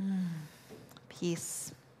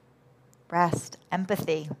 peace, rest,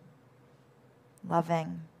 empathy,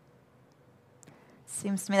 loving.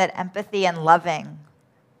 Seems to me that empathy and loving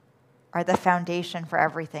are the foundation for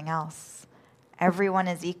everything else. Everyone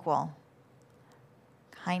is equal.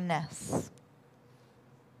 kindness,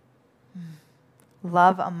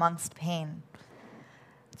 love amongst pain.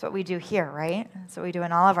 That's what we do here, right? That's what we do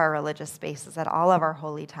in all of our religious spaces, at all of our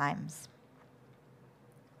holy times.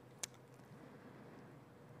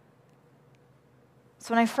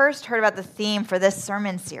 So when I first heard about the theme for this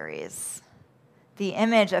sermon series, the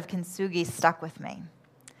image of kintsugi stuck with me.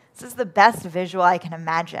 This is the best visual I can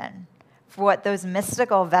imagine for what those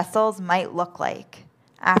mystical vessels might look like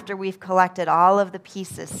after we've collected all of the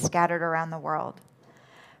pieces scattered around the world.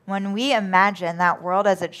 When we imagine that world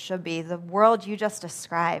as it should be, the world you just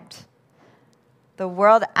described, the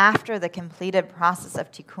world after the completed process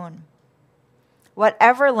of tikkun,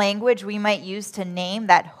 whatever language we might use to name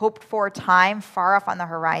that hoped-for time far off on the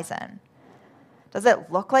horizon, does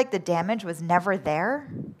it look like the damage was never there?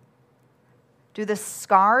 Do the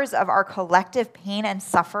scars of our collective pain and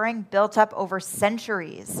suffering built up over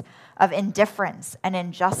centuries of indifference and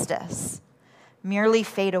injustice merely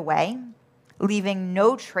fade away, leaving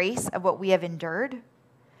no trace of what we have endured?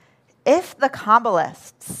 If the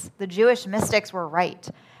Kabbalists, the Jewish mystics, were right,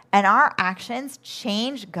 and our actions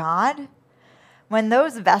change God, when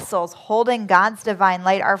those vessels holding God's divine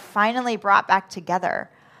light are finally brought back together,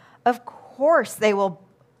 of course they will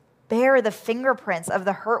bear the fingerprints of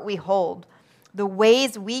the hurt we hold, the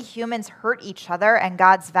ways we humans hurt each other and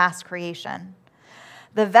God's vast creation.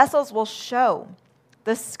 The vessels will show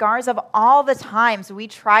the scars of all the times we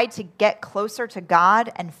tried to get closer to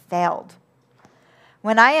God and failed.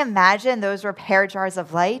 When I imagine those repair jars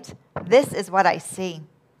of light, this is what I see.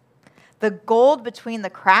 The gold between the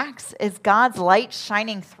cracks is God's light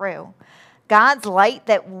shining through, God's light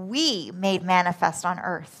that we made manifest on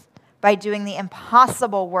earth by doing the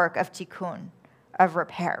impossible work of tikkun, of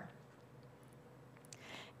repair.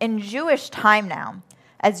 In Jewish time now,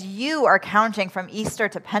 as you are counting from Easter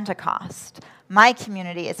to Pentecost, my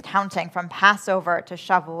community is counting from Passover to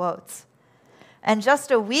Shavuot. And just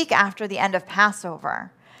a week after the end of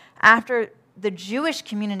Passover, after the Jewish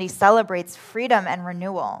community celebrates freedom and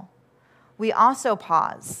renewal, we also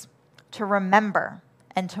pause to remember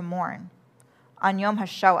and to mourn on Yom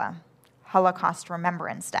HaShoah, Holocaust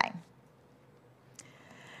Remembrance Day.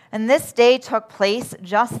 And this day took place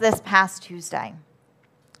just this past Tuesday.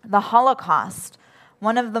 The Holocaust,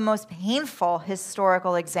 one of the most painful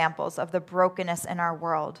historical examples of the brokenness in our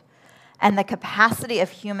world and the capacity of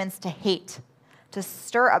humans to hate, to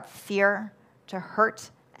stir up fear, to hurt,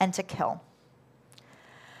 and to kill.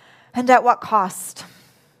 And at what cost?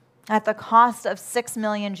 At the cost of 6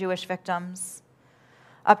 million Jewish victims,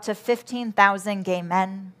 up to 15,000 gay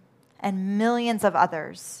men, and millions of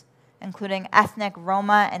others, including ethnic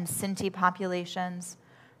Roma and Sinti populations,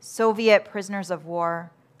 Soviet prisoners of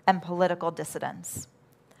war, and political dissidents.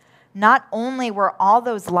 Not only were all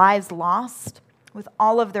those lives lost, with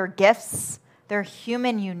all of their gifts, their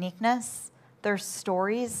human uniqueness, their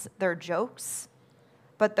stories, their jokes,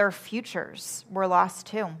 but their futures were lost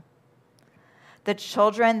too. The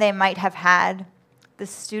children they might have had, the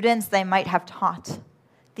students they might have taught,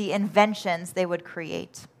 the inventions they would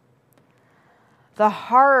create. The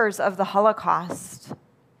horrors of the Holocaust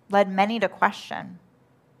led many to question,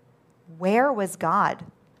 where was God?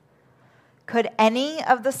 Could any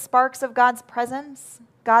of the sparks of God's presence,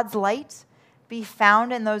 God's light, be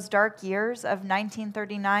found in those dark years of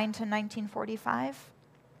 1939 to 1945?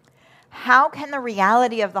 How can the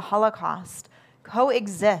reality of the Holocaust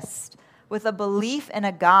coexist with a belief in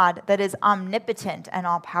a God that is omnipotent and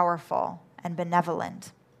all-powerful and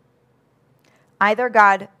benevolent? Either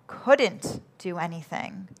God couldn't do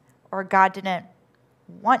anything, or God didn't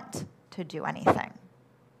want to do anything.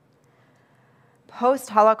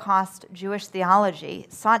 Post-Holocaust Jewish theology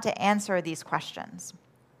sought to answer these questions.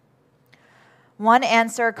 One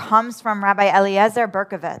answer comes from Rabbi Eliezer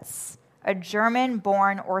Berkovitz, a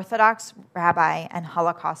German-born Orthodox rabbi and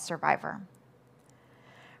Holocaust survivor.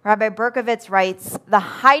 Rabbi Berkovitz writes, "The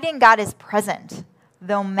hiding God is present,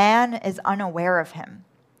 though man is unaware of him.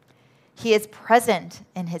 He is present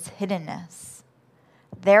in his hiddenness.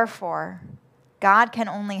 Therefore, God can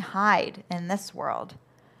only hide in this world.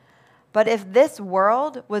 But if this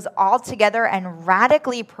world was altogether and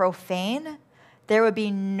radically profane, there would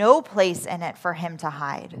be no place in it for him to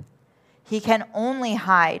hide. He can only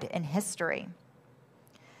hide in history.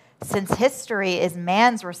 Since history is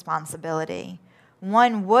man's responsibility,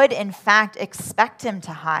 one would in fact expect him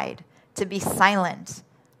to hide, to be silent,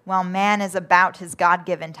 while man is about his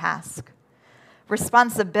God-given task.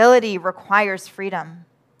 Responsibility requires freedom,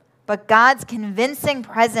 but God's convincing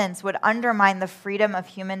presence would undermine the freedom of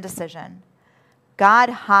human decision. God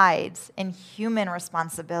hides in human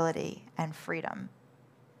responsibility and freedom."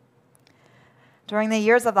 During the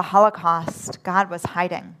years of the Holocaust, God was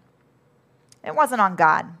hiding. It wasn't on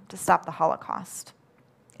God to stop the Holocaust.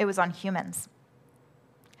 It was on humans.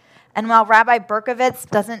 And while Rabbi Berkovitz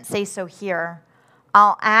doesn't say so here,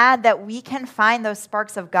 I'll add that we can find those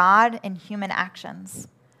sparks of God in human actions.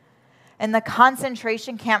 In the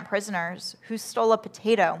concentration camp prisoners who stole a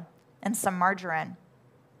potato and some margarine,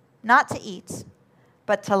 not to eat,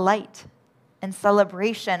 but to light in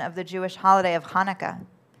celebration of the Jewish holiday of Hanukkah.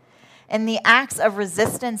 In the acts of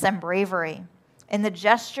resistance and bravery, in the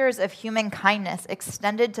gestures of human kindness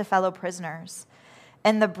extended to fellow prisoners,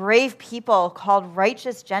 in the brave people called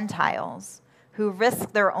righteous Gentiles who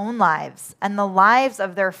risked their own lives and the lives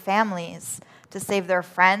of their families to save their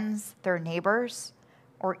friends, their neighbors,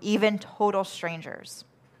 or even total strangers.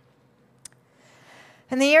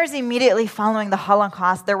 In the years immediately following the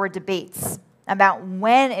Holocaust, there were debates about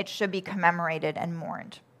when it should be commemorated and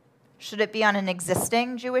mourned. Should it be on an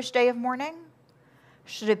existing Jewish day of mourning?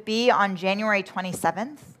 Should it be on January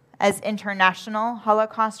 27th, as International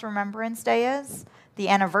Holocaust Remembrance Day is, the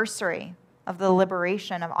anniversary of the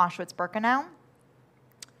liberation of Auschwitz-Birkenau?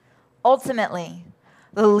 Ultimately,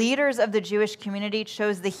 the leaders of the Jewish community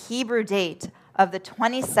chose the Hebrew date of the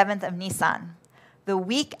 27th of Nisan, the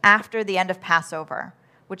week after the end of Passover,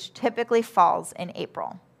 which typically falls in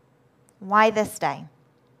April. Why this day?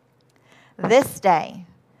 This day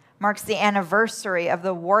marks the anniversary of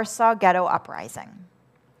the Warsaw Ghetto Uprising.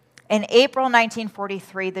 In April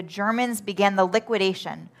 1943, the Germans began the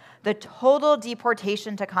liquidation, the total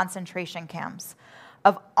deportation to concentration camps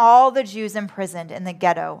of all the Jews imprisoned in the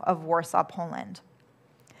ghetto of Warsaw, Poland.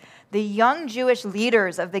 The young Jewish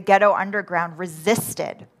leaders of the ghetto underground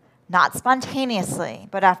resisted, not spontaneously,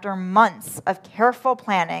 but after months of careful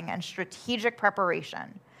planning and strategic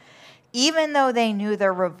preparation. Even though they knew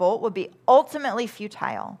their revolt would be ultimately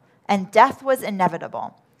futile and death was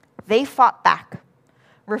inevitable, they fought back,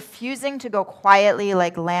 refusing to go quietly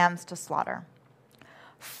like lambs to slaughter,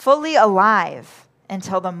 fully alive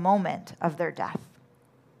until the moment of their death.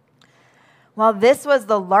 While this was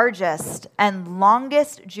the largest and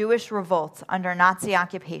longest Jewish revolt under Nazi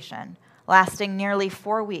occupation, lasting nearly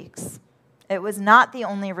 4 weeks, it was not the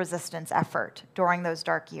only resistance effort during those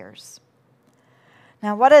dark years.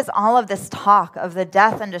 Now, what does all of this talk of the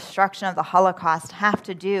death and destruction of the Holocaust have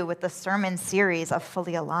to do with the sermon series of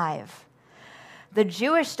Fully Alive? The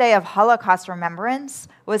Jewish Day of Holocaust Remembrance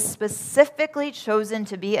was specifically chosen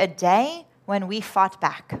to be a day when we fought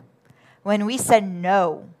back, when we said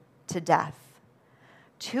no to death.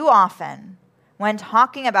 Too often, when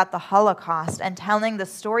talking about the Holocaust and telling the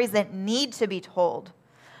stories that need to be told,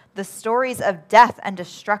 the stories of death and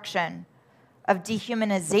destruction, of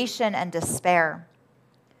dehumanization and despair,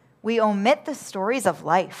 we omit the stories of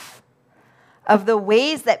life, of the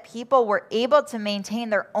ways that people were able to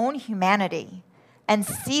maintain their own humanity and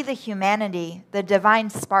see the humanity, the divine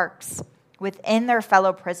sparks within their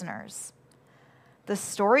fellow prisoners. The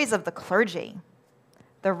stories of the clergy,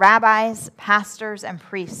 the rabbis, pastors, and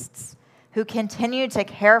priests who continued to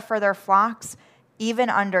care for their flocks even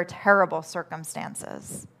under terrible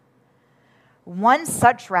circumstances. One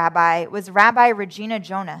such rabbi was Rabbi Regina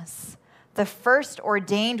Jonas, the first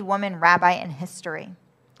ordained woman rabbi in history,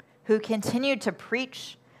 who continued to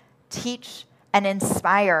preach, teach, and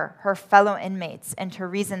inspire her fellow inmates in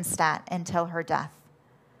Theresienstadt until her death.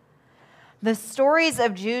 The stories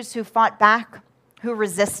of Jews who fought back, who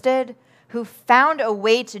resisted, who found a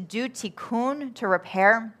way to do tikkun, to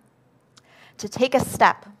repair, to take a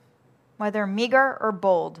step, whether meager or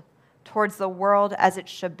bold, towards the world as it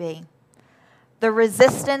should be. The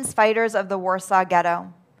resistance fighters of the Warsaw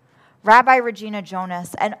Ghetto, Rabbi Regina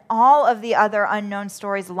Jonas, and all of the other unknown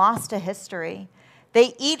stories lost to history,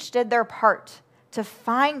 they each did their part to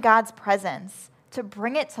find God's presence, to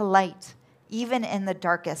bring it to light, even in the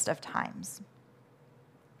darkest of times.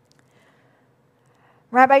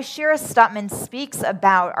 Rabbi Shira Stutman speaks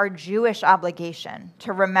about our Jewish obligation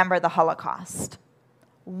to remember the Holocaust.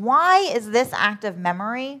 Why is this act of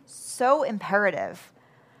memory so imperative?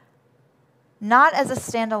 Not as a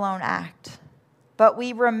standalone act, but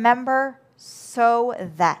we remember so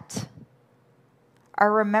that.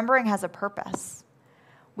 Our remembering has a purpose.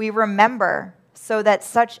 We remember so that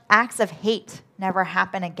such acts of hate never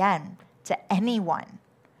happen again to anyone.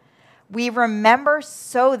 We remember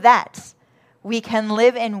so that we can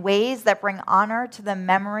live in ways that bring honor to the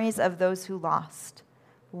memories of those who lost.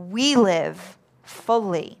 We live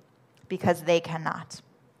fully because they cannot.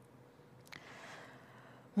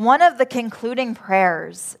 One of the concluding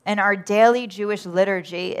prayers in our daily Jewish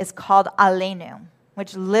liturgy is called Aleinu,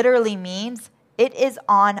 which literally means, it is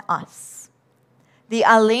on us. The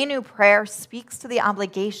Aleinu prayer speaks to the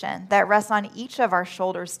obligation that rests on each of our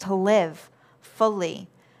shoulders to live fully,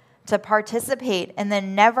 to participate in the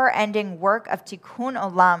never-ending work of Tikkun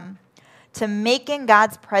Olam, to making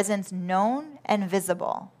God's presence known and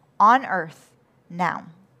visible on earth now.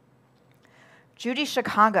 Judy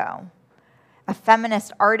Chicago, a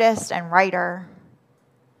feminist artist and writer,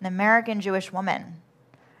 an American Jewish woman,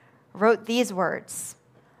 wrote these words,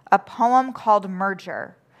 a poem called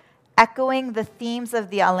Merger, echoing the themes of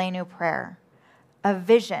the Aleinu prayer, a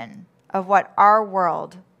vision of what our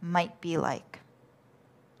world might be like.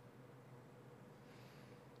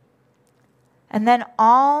 And then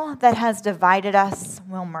all that has divided us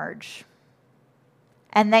will merge.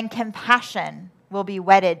 And then compassion will be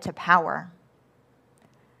wedded to power.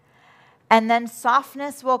 And then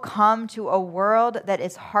softness will come to a world that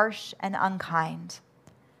is harsh and unkind.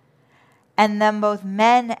 And then both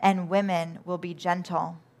men and women will be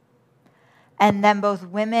gentle. And then both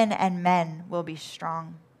women and men will be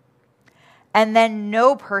strong. And then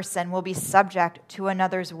no person will be subject to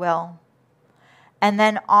another's will. And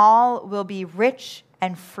then all will be rich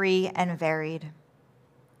and free and varied.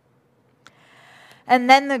 And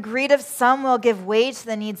then the greed of some will give way to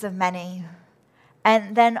the needs of many.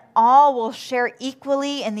 And then all will share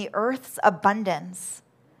equally in the earth's abundance.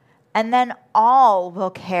 And then all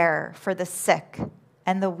will care for the sick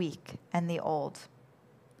and the weak and the old.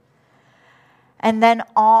 And then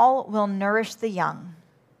all will nourish the young.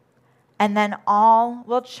 And then all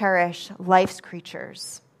will cherish life's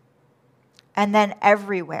creatures. And then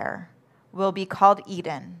everywhere will be called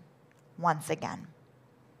Eden once again.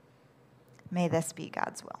 May this be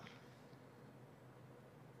God's will.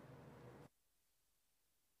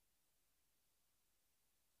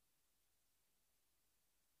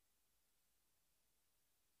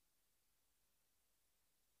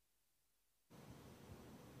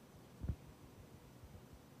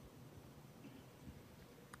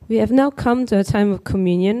 We have now come to a time of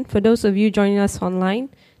communion. For those of you joining us online,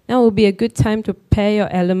 now will be a good time to prepare your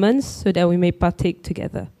elements so that we may partake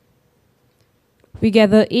together. We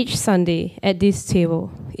gather each Sunday at this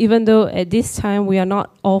table. Even though at this time we are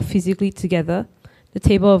not all physically together, the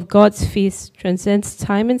table of God's feast transcends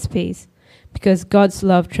time and space because God's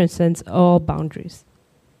love transcends all boundaries.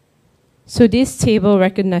 So this table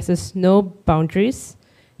recognizes no boundaries.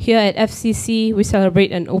 Here at FCC, we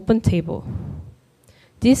celebrate an open table.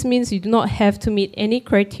 This means you do not have to meet any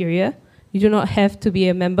criteria. You do not have to be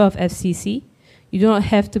a member of FCC. You do not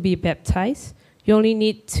have to be baptized. You only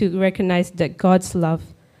need to recognize that God's love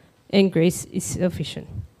and grace is sufficient.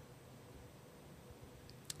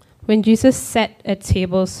 When Jesus sat at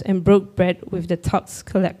tables and broke bread with the tax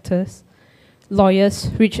collectors,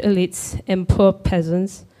 lawyers, rich elites, and poor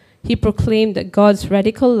peasants, he proclaimed that God's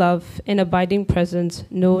radical love and abiding presence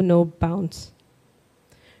know no bounds.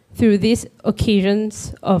 Through these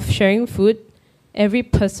occasions of sharing food, every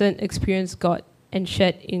person experienced God and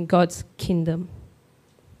shared in God's kingdom.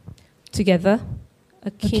 Together,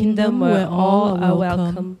 a kingdom where all are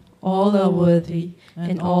welcome, all are worthy,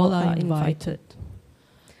 and all are invited.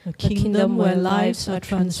 A kingdom where lives are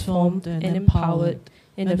transformed and empowered,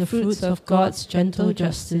 and the fruits of God's gentle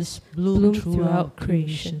justice bloom throughout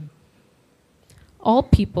creation. All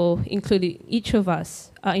people, including each of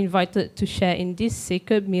us, are invited to share in this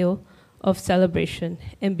sacred meal of celebration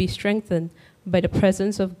and be strengthened by the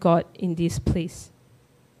presence of God in this place.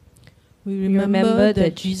 We remember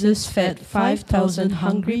that Jesus fed 5,000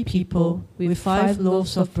 hungry people with 5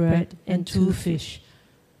 loaves of bread and 2 fish.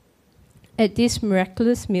 At this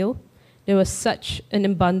miraculous meal, there was such an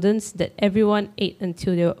abundance that everyone ate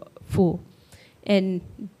until they were full, and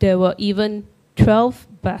there were even 12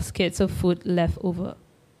 baskets of food left over.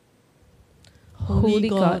 Holy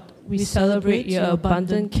God, we celebrate your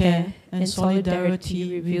abundant care and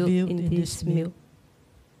solidarity revealed in this meal.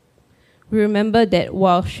 We remember that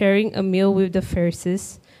while sharing a meal with the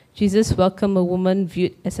Pharisees, Jesus welcomed a woman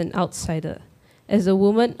viewed as an outsider. As the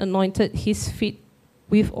woman anointed his feet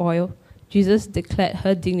with oil, Jesus declared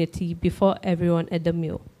her dignity before everyone at the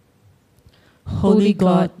meal. Holy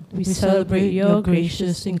God, we celebrate your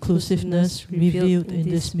gracious inclusiveness revealed in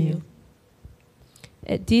this meal.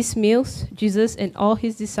 At these meals, Jesus and all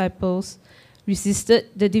his disciples resisted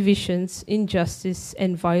the divisions, injustice,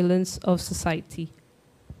 and violence of society.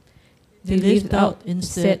 They lived out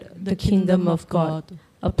instead the kingdom of God,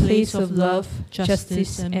 a place of love,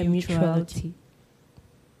 justice, and mutuality.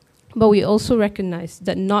 But we also recognize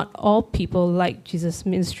that not all people liked Jesus'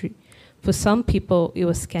 ministry. For some people, it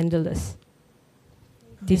was scandalous.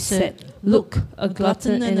 They said, "Look, a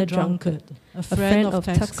glutton and a drunkard, a friend of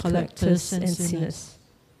tax collectors and sinners."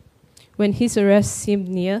 When his arrest seemed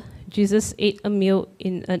near, Jesus ate a meal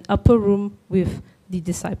in an upper room with the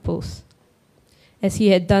disciples. As he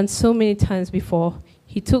had done so many times before,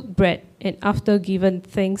 he took bread, and after giving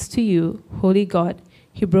thanks to you, holy God,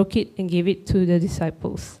 he broke it and gave it to the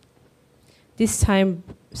disciples. This time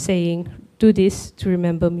saying, "Do this to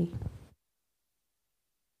remember me."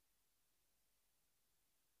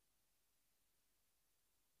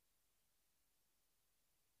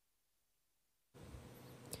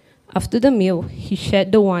 After the meal, he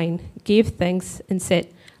shared the wine, gave thanks, and said,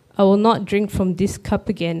 "I will not drink from this cup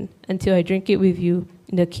again until I drink it with you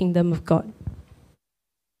in the kingdom of God."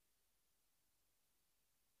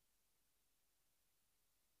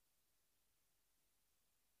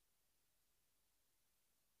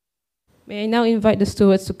 May I now invite the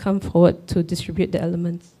stewards to come forward to distribute the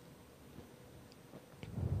elements.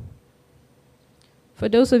 For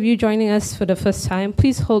those of you joining us for the first time,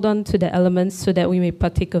 please hold on to the elements so that we may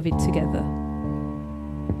partake of it together.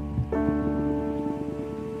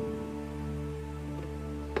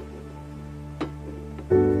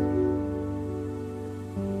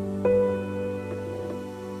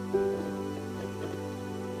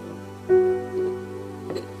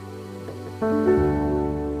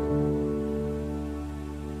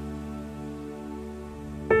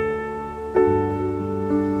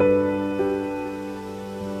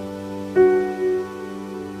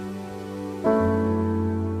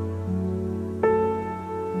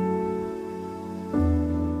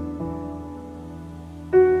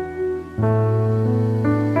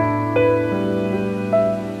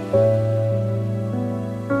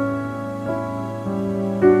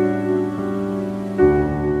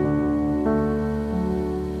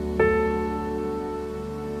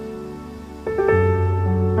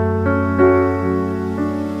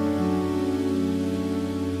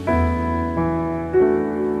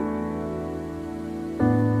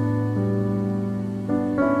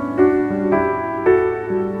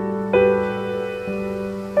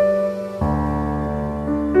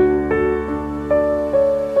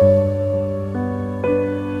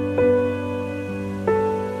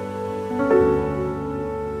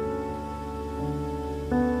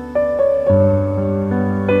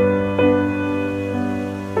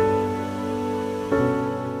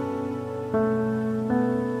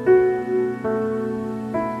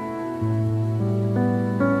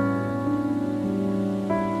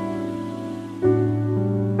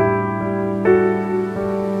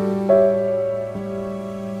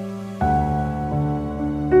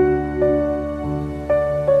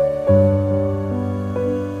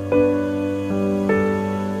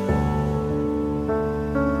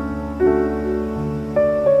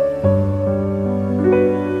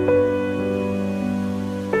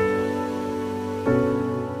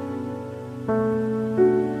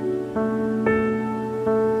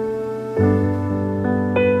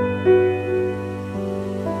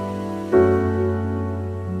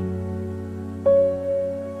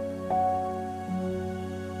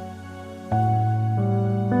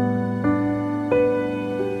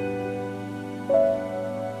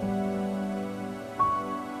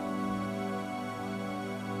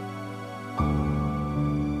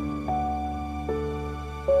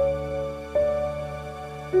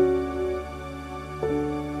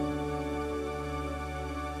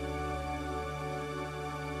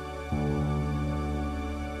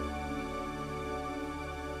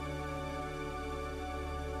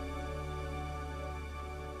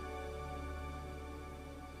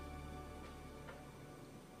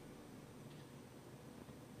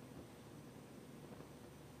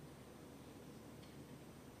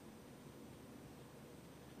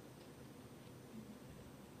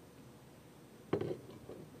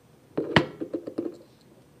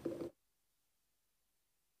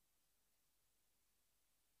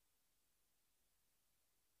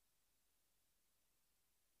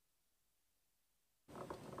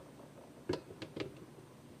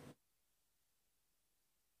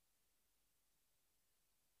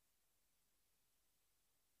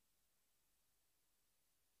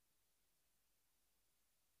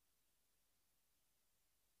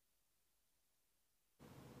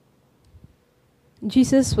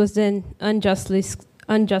 Jesus was then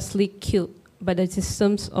unjustly killed by the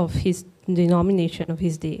systems of his denomination of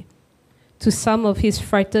his day. To some of his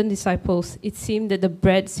frightened disciples, it seemed that the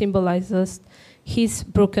bread symbolizes his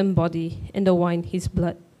broken body and the wine his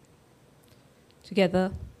blood.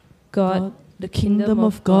 Together, God, the kingdom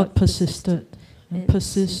of God persisted and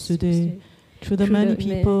persists today through the many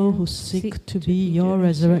people who seek to be your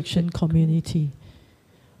resurrection community.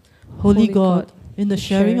 Holy God, in the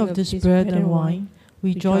sharing of this bread and wine,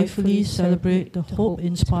 we joyfully celebrate the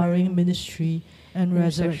hope-inspiring ministry and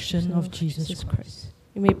resurrection of Jesus Christ.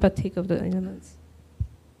 You may partake of the elements.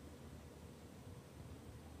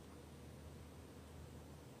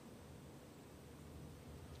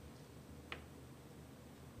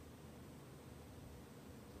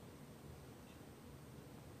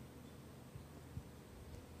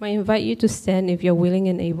 I invite you to stand if you're willing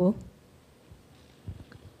and able.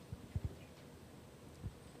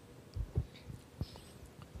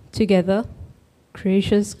 Together,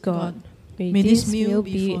 gracious God, may this meal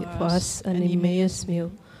be for us an Emmaus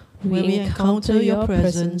meal. We encounter your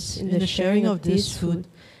presence in the sharing of this food,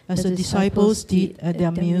 as the disciples did at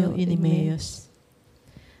their meal in Emmaus.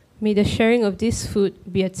 May the sharing of this food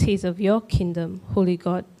be a taste of your kingdom, Holy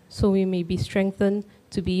God, so we may be strengthened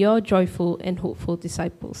to be your joyful and hopeful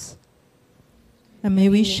disciples. And may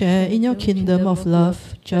we share in your kingdom of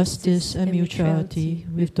love, justice, and mutuality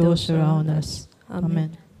with those around us.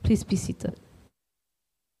 Amen. Please be seated.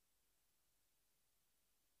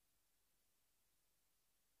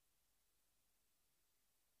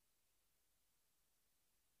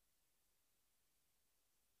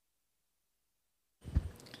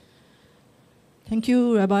 Thank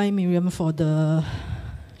you, Rabbi Miriam, for the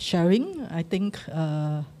sharing. I think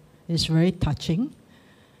it's very touching.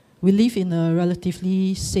 We live in a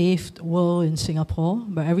relatively safe world in Singapore,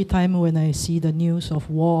 but every time when I see the news of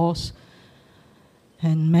wars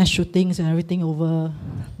and mass shootings and everything over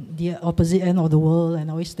the opposite end of the world, and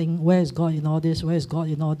I always think, where is God in all this? Where is God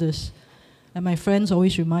in all this? And my friends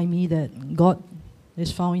always remind me that God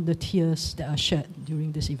is found in the tears that are shed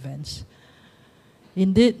during these events.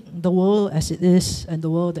 Indeed, the world as it is and the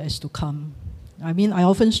world that is to come. I mean, I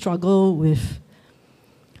often struggle with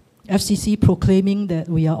FCC proclaiming that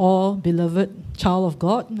we are all beloved child of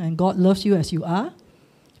God and God loves you as you are.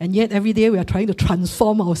 And yet every day we are trying to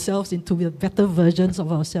transform ourselves into the better versions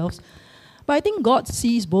of ourselves. But I think God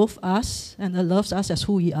sees both us and loves us as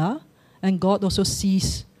who we are. And God also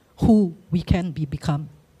sees who we can become.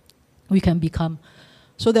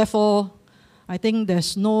 So therefore, I think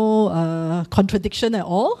there's no contradiction at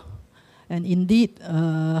all. And indeed,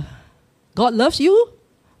 God loves you,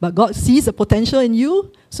 but God sees the potential in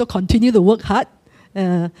you, so continue to work hard.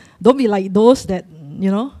 Don't be like those that,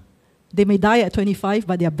 they may die at 25,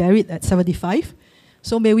 but they are buried at 75.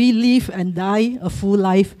 So may we live and die a full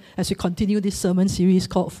life as we continue this sermon series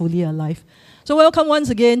called Fully Alive. So welcome once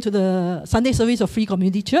again to the Sunday service of Free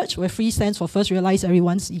Community Church, where Free stands for First Realize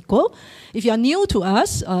Everyone's Equal. If you are new to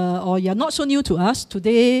us, or you are not so new to us,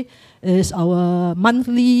 today is our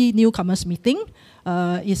monthly newcomers meeting.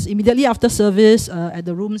 It's immediately after service at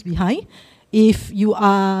the rooms behind. If you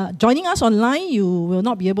are joining us online, you will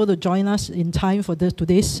not be able to join us in time for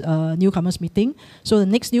today's newcomers meeting. So the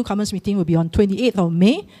next newcomers meeting will be on 28th of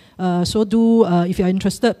May. So if you are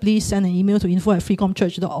interested, please send an email to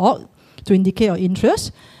info@freecomchurch.org to indicate your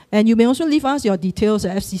interest. And you may also leave us your details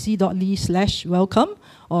at fcc.ly/welcome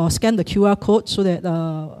or scan the QR code so that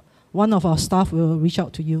one of our staff will reach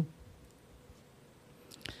out to you.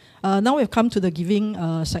 Now we've come to the giving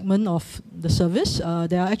segment of the service.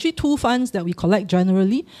 There are actually two funds that we collect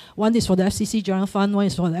generally. One is for the FCC General Fund, one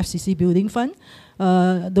is for the FCC Building Fund.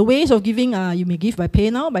 The ways of giving are you may give by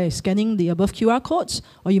PayNow by scanning the above QR codes,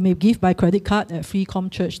 or you may give by credit card at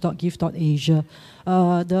freecomchurch.give.asia.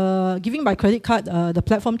 The giving by credit card, the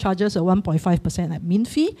platform charges a 1.5% admin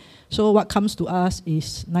fee. So what comes to us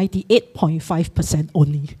is 98.5%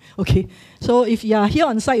 only. Okay. So if you are here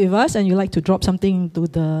on site with us and you like to drop something into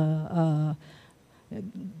the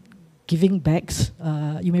giving bags,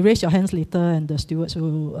 you may raise your hands later and the stewards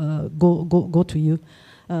will go to you.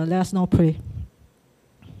 Let us now pray.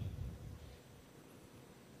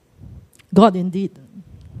 God, indeed,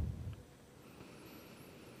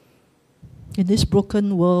 in this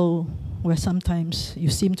broken world where sometimes you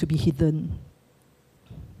seem to be hidden,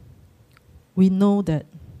 we know that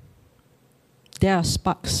there are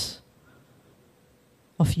sparks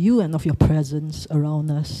of you and of your presence around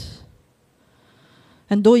us.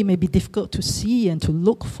 And though it may be difficult to see and to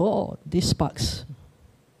look for these sparks,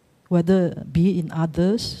 whether be in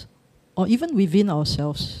others or even within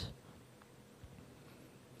ourselves,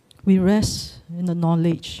 we rest in the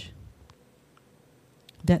knowledge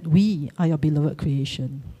that we are your beloved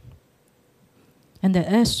creation. And that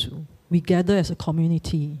as we gather as a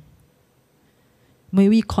community, may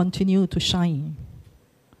we continue to shine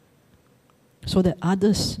so that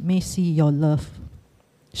others may see your love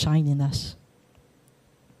shine in us.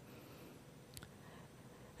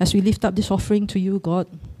 As we lift up this offering to you, God,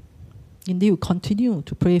 indeed we continue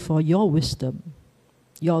to pray for your wisdom,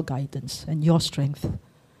 your guidance, and your strength.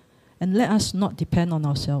 And let us not depend on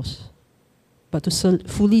ourselves, but to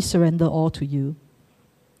fully surrender all to you.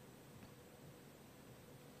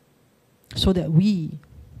 so that we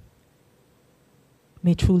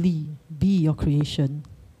may truly be your creation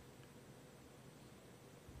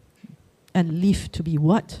and live to be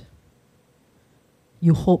what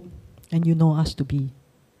you hope and you know us to be.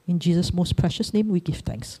 In Jesus' most precious name, we give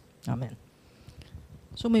thanks. Amen.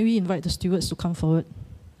 So may we invite the stewards to come forward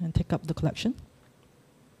and take up the collection.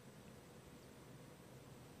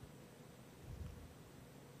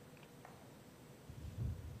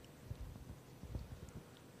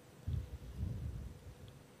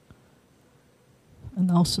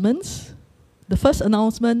 Announcements. The first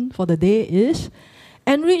announcement for the day is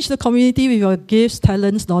enrich the community with your gifts,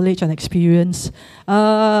 talents, knowledge, and experience.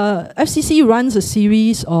 FCC runs a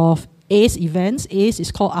series of ACE events. ACE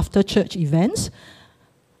is called After Church Events.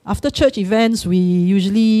 After church events, we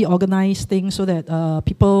usually organize things so that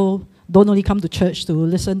people don't only come to church to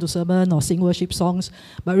listen to sermon or sing worship songs,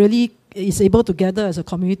 but really is able to gather as a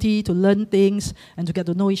community to learn things and to get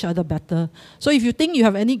to know each other better. So if you think you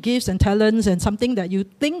have any gifts and talents and something that you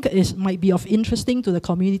think might be of interesting to the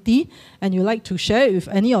community and you like to share it with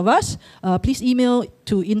any of us, please email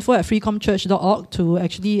to info@freecomchurch.org to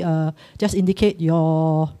actually just indicate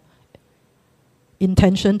your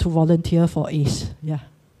intention to volunteer for ACE. Yeah.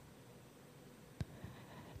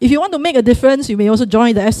 If you want to make a difference, you may also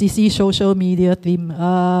join the FCC social media team.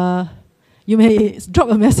 You may drop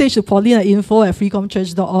a message to Pauline at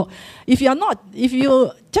info@freecomchurch.org.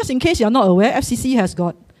 Just in case you're not aware, FCC has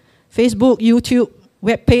got Facebook, YouTube,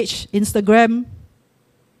 webpage, Instagram.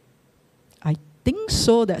 I think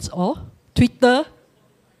so, that's all. Twitter,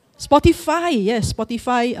 Spotify, yes,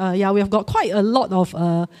 Spotify. We have got quite a lot of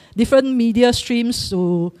different media streams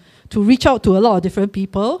to reach out to a lot of different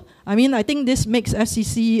people. I mean, I think this makes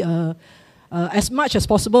FCC as much as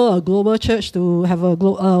possible a global church to have a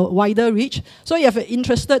wider reach. So if you're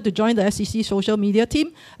interested to join the FCC social media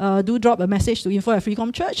team, do drop a message to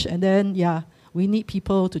info@freecomchurch, and then we need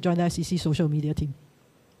people to join the FCC social media team.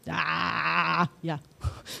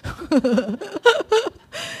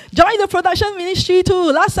 Join the production ministry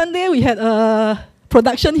too. Last Sunday we had a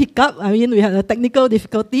production hiccup. I mean, we had a technical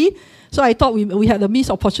difficulty. So I thought we had a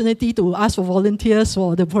missed opportunity to ask for volunteers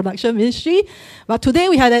for the production ministry. But today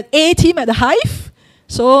we had an A team at the Hive.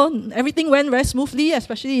 So everything went very smoothly,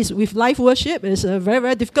 especially with live worship. It's a very,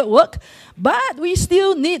 very difficult work. But we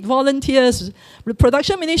still need volunteers. The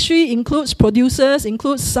production ministry includes producers,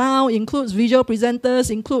 includes sound, includes visual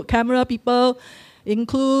presenters, include camera people,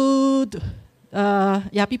 include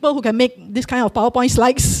people who can make this kind of PowerPoint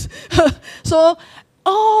slides. So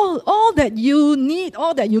all that you need,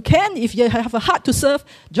 all that you can, if you have a heart to serve,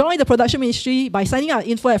 join the production ministry by signing up at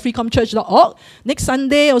info@freecomchurch.org. Next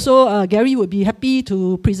Sunday also, Gary would be happy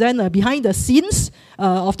to present behind the scenes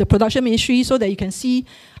of the production ministry so that you can see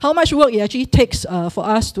how much work it actually takes for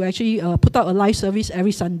us to actually put out a live service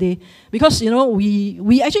every Sunday. Because,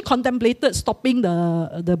 we actually contemplated stopping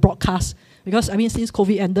the broadcast. Because, since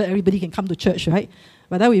COVID ended, everybody can come to church, right?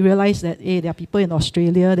 But then we realized that, there are people in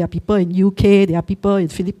Australia, there are people in UK, there are people in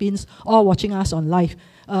Philippines, all watching us online.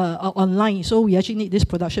 So we actually need this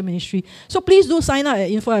production ministry. So please do sign up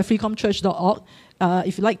at info@freecomchurch.org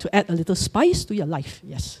if you'd like to add a little spice to your life.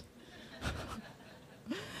 Yes.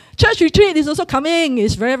 Church retreat is also coming.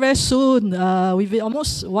 It's very, very soon. We've been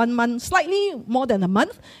almost 1 month, slightly more than a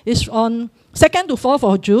month. It's on 2nd to 4th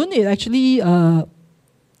of June. It actually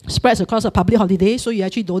spreads across a public holiday, so you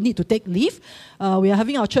actually don't need to take leave. We are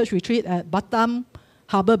having our church retreat at Batam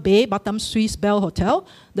Harbour Bay, Batam Swiss Bell Hotel.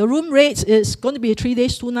 The room rates is going to be 3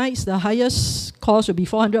 days, 2 nights. The highest cost will be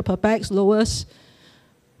 400 per pax, lowest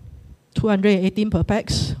 218 per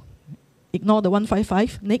pax. Ignore the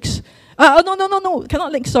 155. Next. No,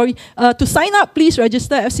 cannot link, sorry. To sign up, please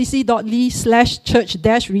register at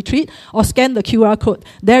fcc.ly/church-retreat or scan the QR code.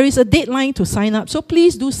 There is a deadline to sign up, so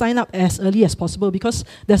please do sign up as early as possible because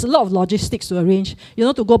there's a lot of logistics to arrange.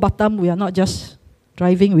 To go Batam, we are not just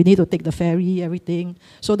driving, we need to take the ferry, everything.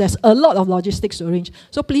 So there's a lot of logistics to arrange.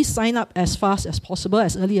 So please sign up as fast as possible,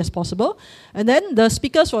 as early as possible. And then the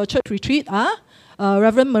speakers for a church retreat are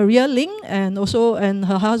Reverend Maria Ling and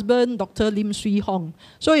her husband, Dr. Lim Swee Hong.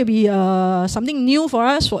 So it'll be something new for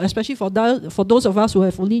us, especially for those of us who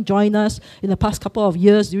have only joined us in the past couple of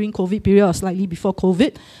years during COVID period or slightly before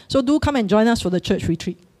COVID. So do come and join us for the church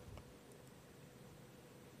retreat.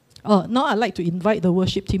 Now I'd like to invite the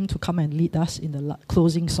worship team to come and lead us in the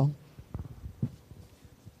closing song.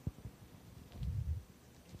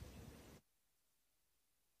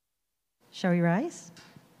 Shall we rise?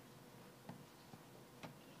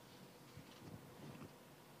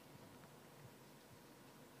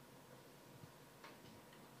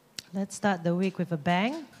 Let's start the week with a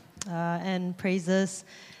bang and praises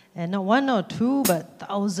And not one or two, but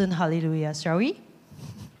 1,000 hallelujahs, shall we?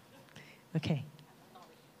 Okay.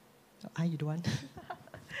 You do one.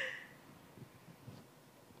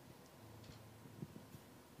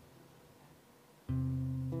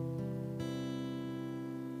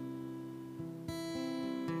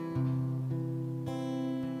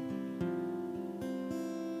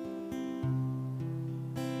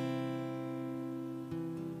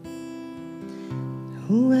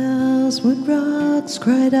 Who else would rocks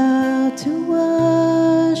cried out to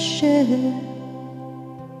worship?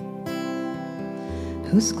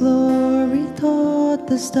 Whose glory taught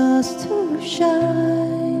the stars to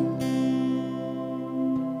shine?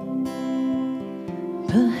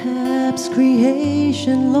 Perhaps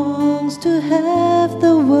creation longs to have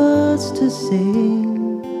the words to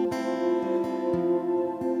sing,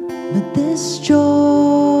 but this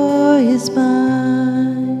joy is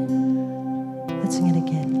mine. Let's sing it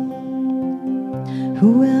again.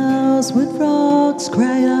 Who else would rocks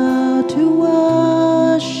cry out to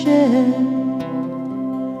worship?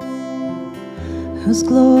 Whose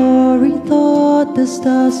glory taught the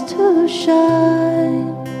stars to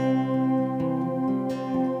shine?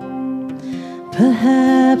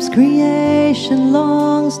 Perhaps creation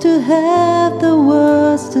longs to have the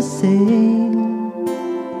words to sing,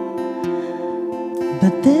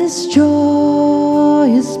 but this joy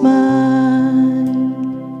is mine.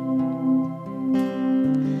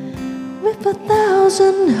 With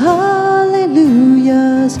 1,000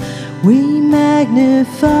 hallelujahs, we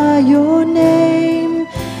magnify your name.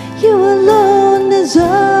 You alone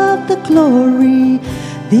deserve the glory,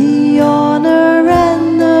 the honor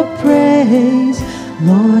and the praise.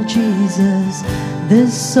 Lord Jesus,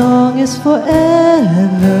 this song is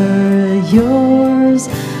forever yours.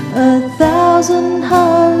 1,000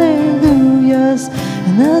 hallelujahs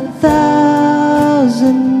and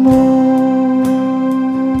 1,000 more.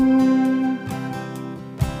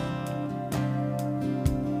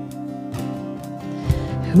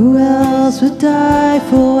 Who else would die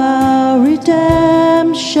for our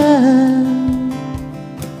redemption?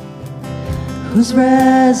 Whose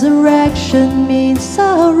resurrection means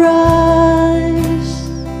our rise?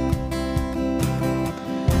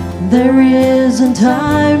 There isn't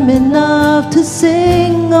time enough to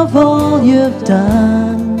sing of all you've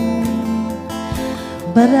done,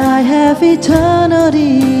 but I have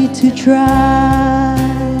eternity to try.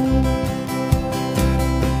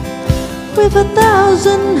 With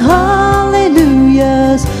 1,000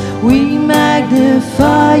 hallelujahs, we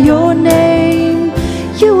magnify your name.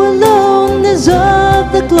 You alone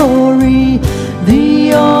deserve the glory,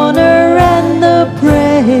 the honor and the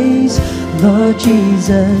praise. Lord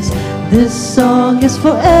Jesus, this song is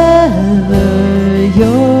forever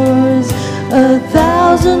yours.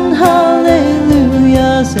 1,000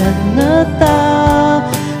 hallelujahs and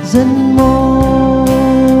 1,000 more.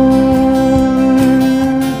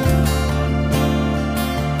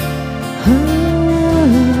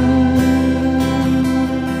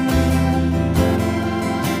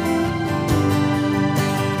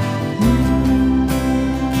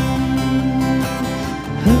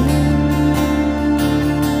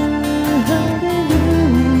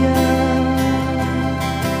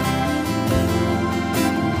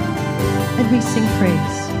 We sing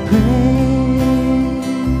praise.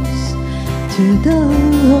 Praise to the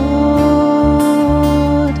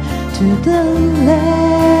Lord, to the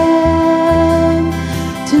Lamb,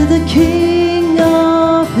 to the King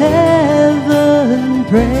of heaven.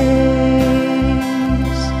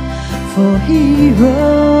 Praise, for he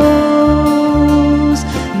rose,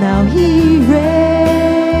 now he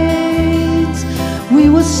reigns. We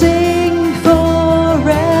will sing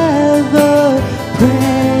forever.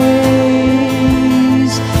 Praise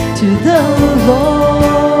to the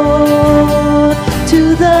Lord,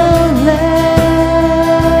 to the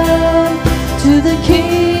Lamb, to the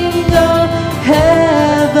King of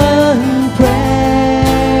heaven.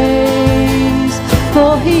 Praise,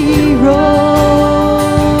 for he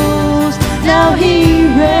rose, now he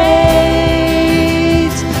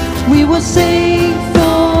reigns. We will sing forever.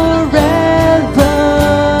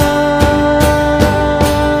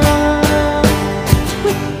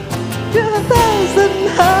 With 1,000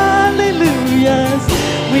 hallelujahs,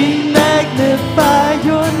 we magnify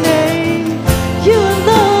your name. You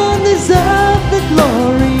alone deserve the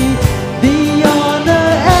glory, the honor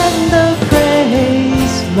and the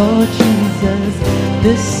praise. Lord Jesus,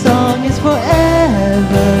 this song is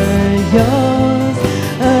forever yours.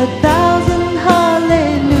 1,000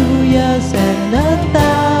 hallelujahs and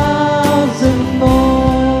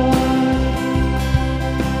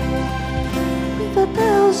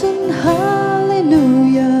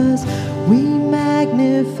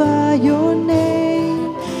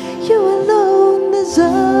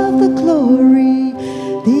deserve the glory,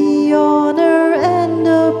 the honor and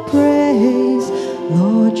the praise.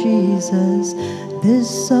 Lord Jesus, this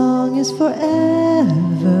song is forever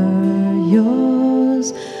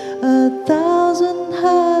yours. 1,000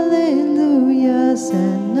 hallelujahs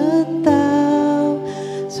and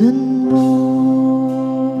 1,000 more.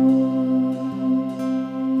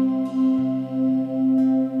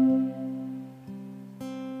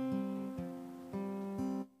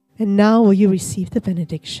 And now will you receive the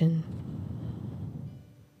benediction?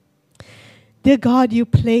 Dear God, you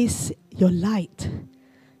place your light,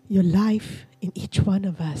 your life in each one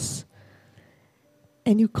of us.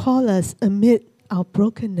 And you call us amid our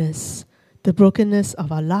brokenness, the brokenness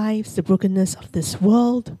of our lives, the brokenness of this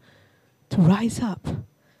world, to rise up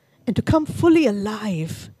and to come fully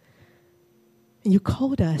alive. And you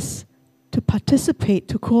called us to participate,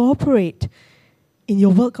 to cooperate in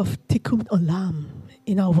your work of Tikkun Olam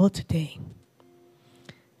in our world today.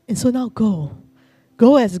 And so now go.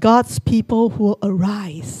 Go as God's people who will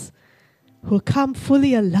arise, who will come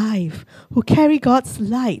fully alive, who carry God's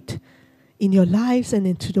light in your lives and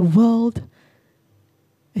into the world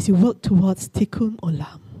as you work towards Tikkun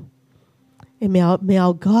Olam. And may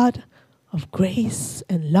our God of grace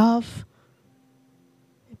and love,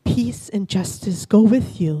 peace and justice go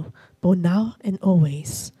with you, both now and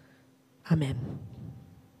always. Amen.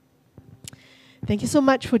 Thank you so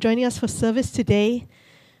much for joining us for service today.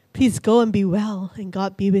 Please go and be well, and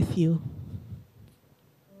God be with you.